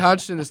 Yeah, Roy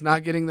Hodgson is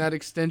not getting that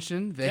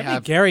extension. They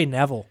have Gary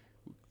Neville.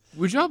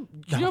 Would y'all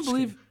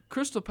believe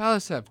Crystal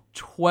Palace have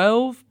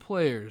 12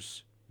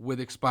 players with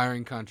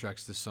expiring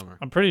contracts this summer?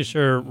 I'm pretty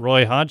sure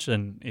Roy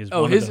Hodgson is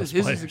one of those his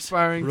players. is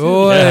expiring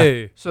Roy.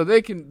 too. So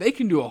they can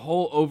do a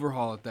whole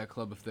overhaul at that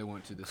club if they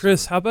want to this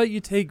Chris, summer. how about you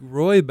take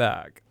Roy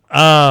back?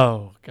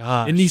 Oh,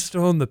 gosh. And he's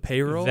still on the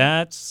payroll?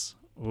 That's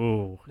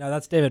No,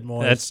 that's David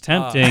Moyes. That's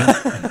tempting.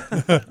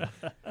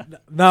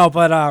 No,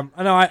 but I know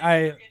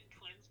Jurgen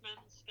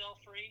Klinsmann's still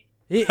free.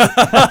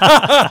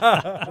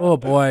 Oh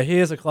boy, he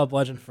is a club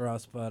legend for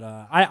us. But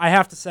I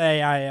have to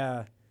say,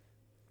 I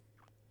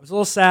was a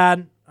little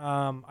sad.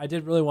 I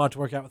did really want to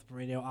work out with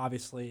Mourinho.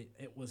 Obviously,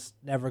 it was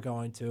never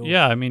going to.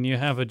 Yeah, I mean, you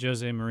have a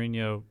Jose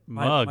Mourinho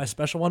mug. My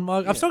special one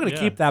mug. I'm still going to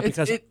Yeah. keep that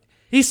because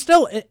he's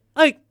still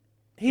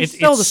he's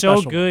still the It's so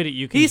special good one.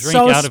 you can He's drink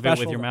so out of it with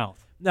special your though.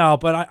 mouth. No,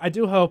 but I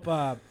do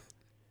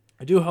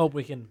hope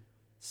we can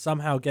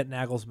somehow get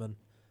Nagelsmann.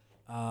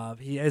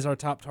 He is our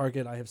top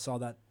target. I have saw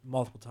that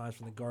multiple times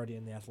from the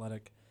Guardian, the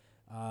Athletic.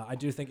 I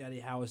do think Eddie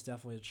Howe is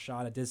definitely a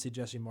shot. I did see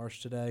Jesse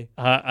Marsh today.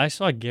 I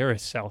saw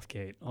Gareth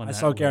Southgate on I that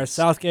saw Gareth list.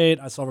 Southgate.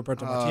 I saw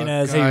Roberto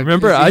Martinez. Hey, God,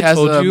 remember 'cause he I has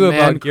told a you man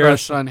about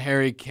crush Gareth? on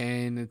Harry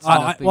Kane. It's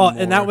Well, nothing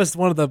and that more. was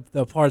one of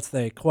the parts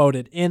they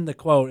quoted. In the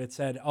quote, it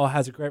said, "Oh,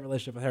 has a great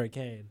relationship with Harry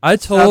Kane." I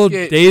told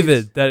Southgate David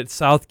is- that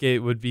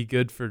Southgate would be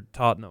good for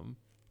Tottenham.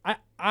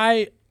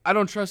 I I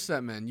don't trust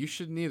that man. You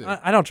shouldn't either.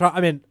 I don't try.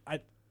 I mean,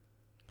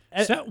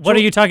 What are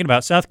you talking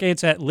about?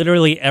 Southgate's at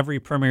literally every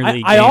Premier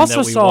League I game also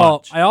that we saw.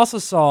 watch. I also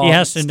saw. He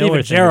has to know Steven a thing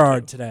or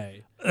Gerrard two.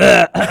 today.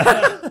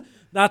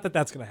 Not that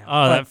that's gonna happen.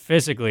 Oh, but that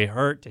physically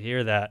hurt to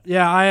hear that.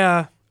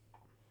 yeah,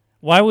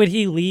 Why would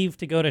he leave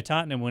to go to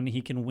Tottenham when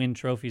he can win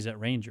trophies at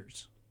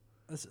Rangers?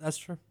 that's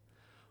true.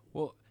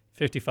 Well,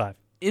 55.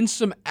 in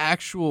some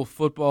actual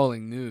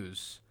footballing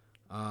news,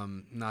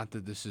 not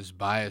that this is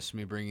biased,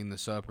 me bringing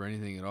this up or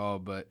anything at all,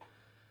 but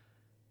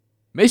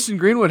Mason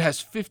Greenwood has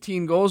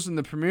 15 goals in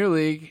the Premier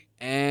League,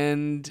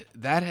 and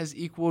that has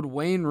equaled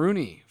Wayne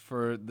Rooney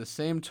for the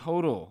same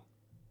total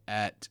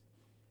at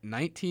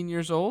 19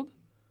 years old,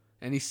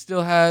 and he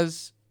still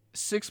has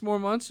 6 more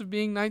months of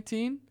being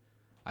 19.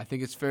 I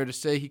think it's fair to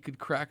say he could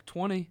crack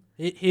 20.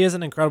 He is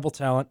an incredible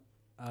talent.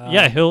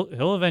 Yeah,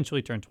 he'll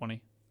eventually turn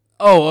 20.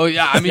 Oh,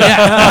 yeah. I mean,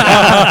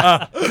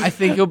 yeah. I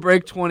think he'll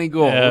break 20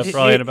 goals. Yeah,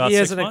 probably in about he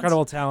 6 is an months.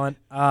 incredible talent.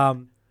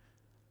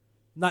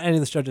 Not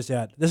ending the show just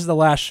yet. This is the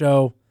last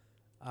show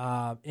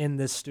in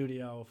this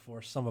studio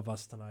for some of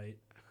us tonight.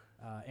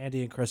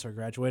 Andy and Chris are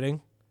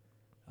graduating.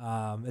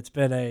 It's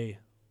been a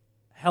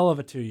hell of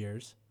a 2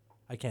 years.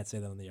 I can't say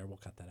that on the air. We'll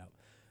cut that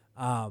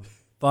out.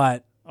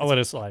 But I'll let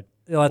it slide.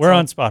 let's We're hope-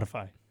 on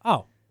Spotify.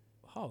 Oh,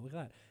 look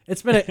at that!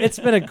 It's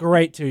been a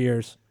great 2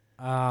 years,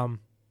 and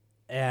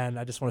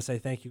I just want to say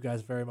thank you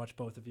guys very much,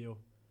 both of you,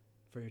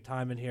 for your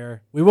time in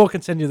here. We will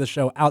continue the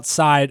show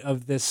outside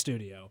of this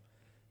studio,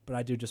 but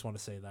I do just want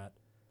to say that.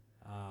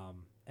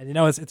 And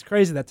it's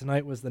crazy that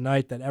tonight was the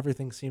night that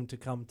everything seemed to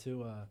come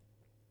to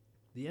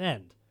the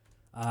end.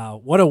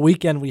 What a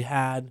weekend we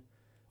had!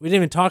 We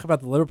didn't even talk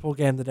about the Liverpool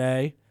game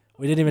today.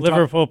 We didn't even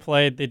Liverpool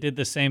played. They did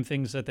the same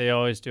things that they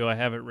always do. I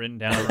have it written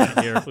down right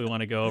here if we want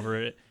to go over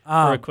it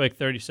for a quick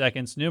 30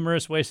 seconds.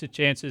 Numerous wasted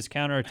chances,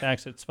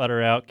 counterattacks that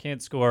sputter out,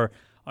 can't score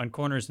on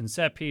corners and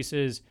set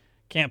pieces,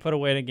 can't put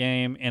away the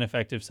game,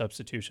 ineffective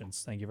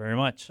substitutions. Thank you very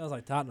much. Sounds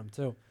like Tottenham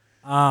too.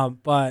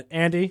 But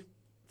Andy,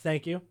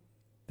 thank you.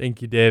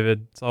 Thank you,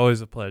 David. It's always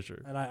a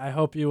pleasure. And I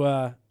hope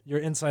your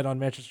insight on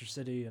Manchester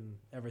City and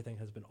everything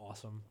has been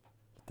awesome.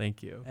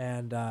 Thank you.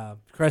 And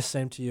Chris,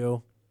 same to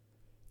you.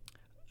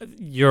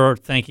 You're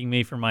thanking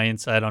me for my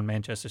insight on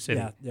Manchester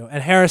City. Yeah,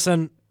 and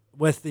Harrison,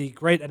 with the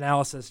great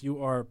analysis,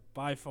 you are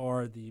by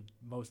far the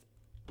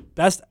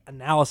best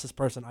analysis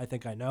person I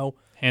think I know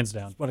Hands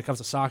down. when it comes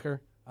to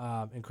soccer.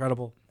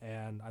 Incredible,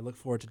 and I look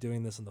forward to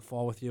doing this in the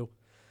fall with you.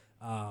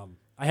 I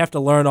have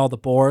to learn all the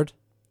board.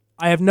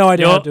 I have no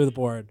idea how to do the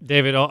board.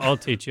 David, I'll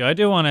teach you. I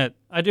do want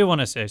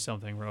to say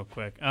something real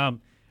quick.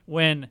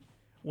 When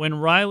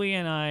Riley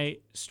and I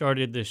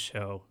started this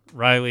show,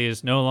 Riley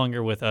is no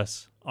longer with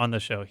us on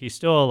the show. He's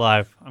still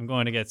alive. I'm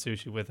going to get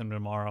sushi with him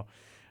tomorrow.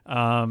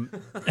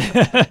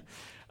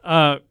 When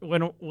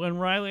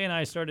Riley and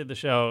I started the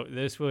show,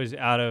 this was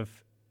out of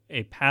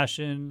a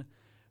passion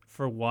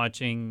for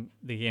watching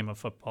the game of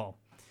football.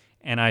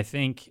 And I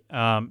think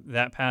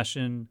that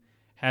passion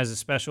has a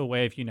special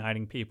way of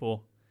uniting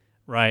people,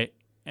 right?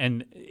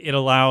 And it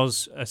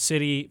allows a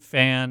City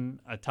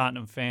fan, a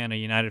Tottenham fan, a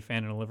United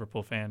fan, and a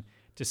Liverpool fan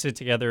to sit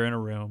together in a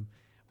room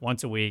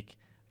once a week,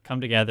 come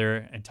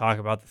together and talk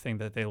about the thing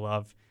that they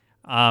love.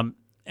 And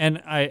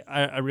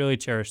I really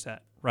cherish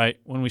that, right?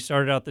 When we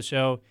started out the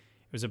show,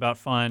 it was about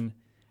fun.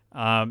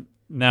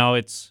 Now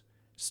it's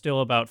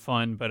still about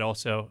fun, but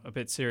also a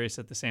bit serious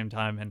at the same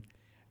time. And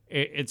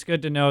it's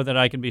good to know that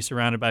I can be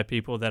surrounded by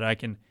people that I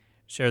can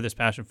share this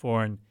passion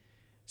for and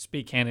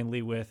speak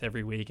candidly with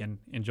every week and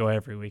enjoy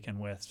every weekend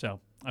with. So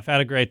I've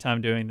had a great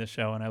time doing this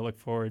show, and I look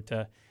forward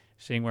to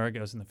seeing where it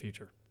goes in the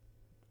future.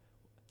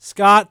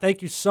 Scott,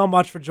 thank you so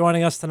much for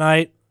joining us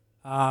tonight.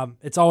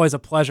 It's always a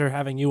pleasure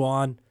having you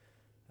on.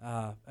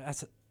 Well,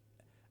 it's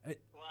been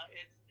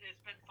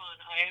fun.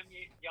 I am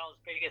y'all's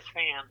biggest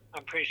fan.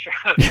 I'm pretty sure.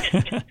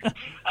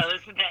 I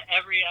listen to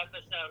every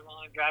episode while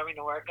I'm driving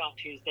to work on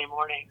Tuesday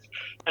mornings.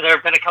 And there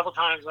have been a couple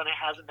times when it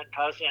hasn't been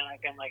posted, and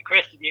I've been like,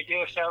 Chris, did you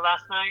do a show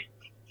last night?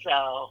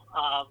 So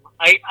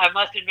I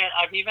must admit,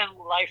 I've even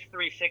Life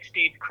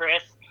 360'd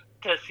Chris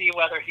to see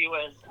whether he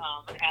was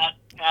at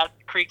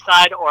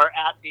Creekside or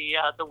at the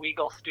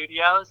Weagle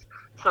Studios.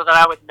 so that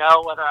I would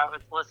know whether I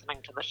was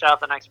listening to the show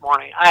the next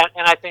morning.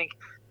 And I think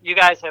you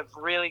guys have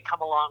really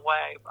come a long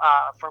way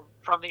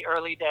from the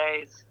early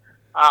days.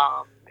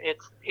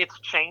 It's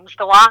changed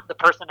a lot. The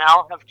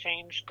personnel have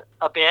changed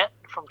a bit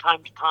from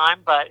time to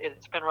time, but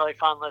it's been really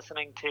fun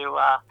listening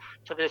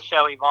to this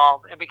show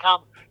evolve and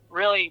become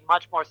really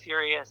much more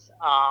serious.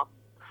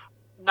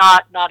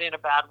 Not in a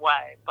bad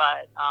way,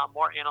 but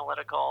more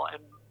analytical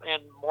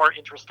and more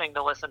interesting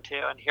to listen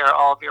to and hear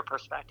all of your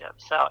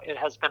perspectives. So it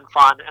has been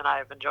fun, and I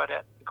have enjoyed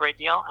it a great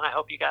deal, and I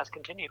hope you guys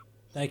continue.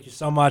 Thank you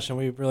so much, and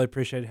we really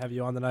appreciate having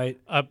you on tonight.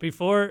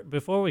 Before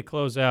we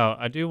close out,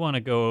 I do want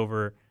to go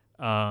over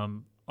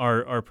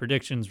our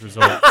predictions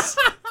results.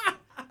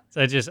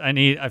 So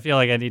I feel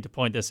like I need to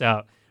point this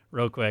out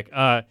real quick.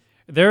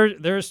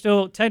 There are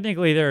still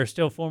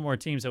 4 more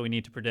teams that we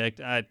need to predict.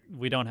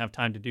 We don't have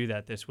time to do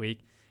that this week.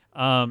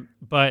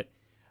 But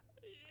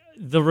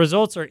the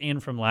results are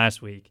in from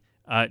last week.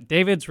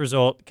 David's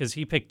result, because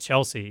he picked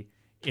Chelsea,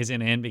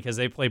 isn't in because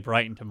they play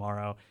Brighton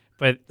tomorrow.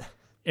 But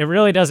it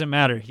really doesn't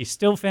matter. He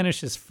still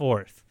finishes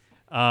 4th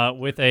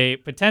with a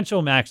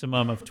potential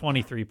maximum of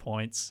 23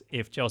 points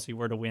if Chelsea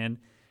were to win.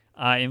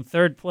 In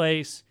 3rd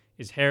place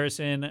is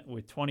Harrison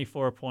with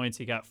 24 points.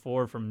 He got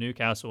 4 from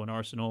Newcastle and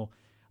Arsenal.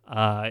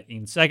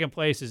 In 2nd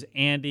place is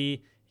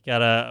Andy. He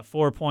got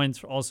 4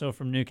 points also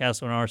from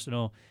Newcastle and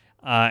Arsenal.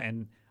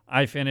 And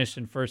I finished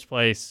in 1st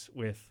place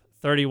with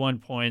 31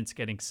 points,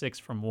 getting 6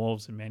 from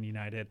Wolves and Man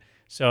United.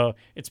 So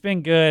it's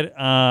been good.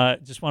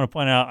 Just want to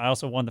point out, I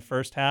also won the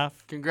first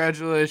half.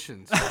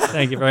 Congratulations.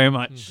 Thank you very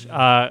much.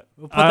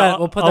 We'll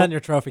put that in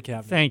your trophy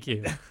cabinet. Thank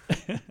you.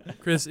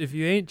 Chris, if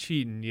you ain't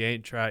cheating, you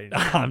ain't trying.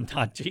 I'm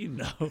not cheating,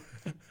 though.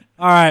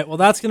 All right, well,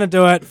 that's going to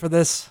do it for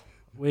this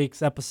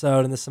week's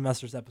episode and this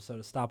semester's episode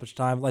of Stoppage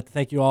Time. I'd like to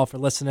thank you all for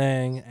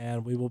listening,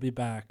 and we will be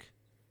back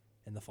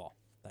in the fall.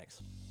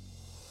 Thanks.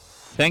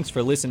 Thanks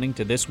for listening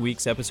to this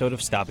week's episode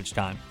of Stoppage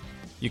Time.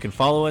 You can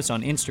follow us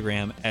on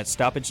Instagram at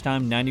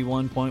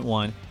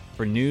StoppageTime91.1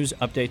 for news,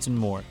 updates, and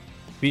more.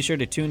 Be sure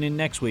to tune in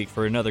next week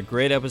for another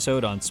great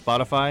episode on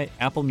Spotify,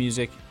 Apple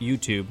Music,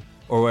 YouTube,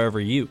 or wherever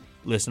you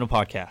listen to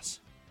podcasts.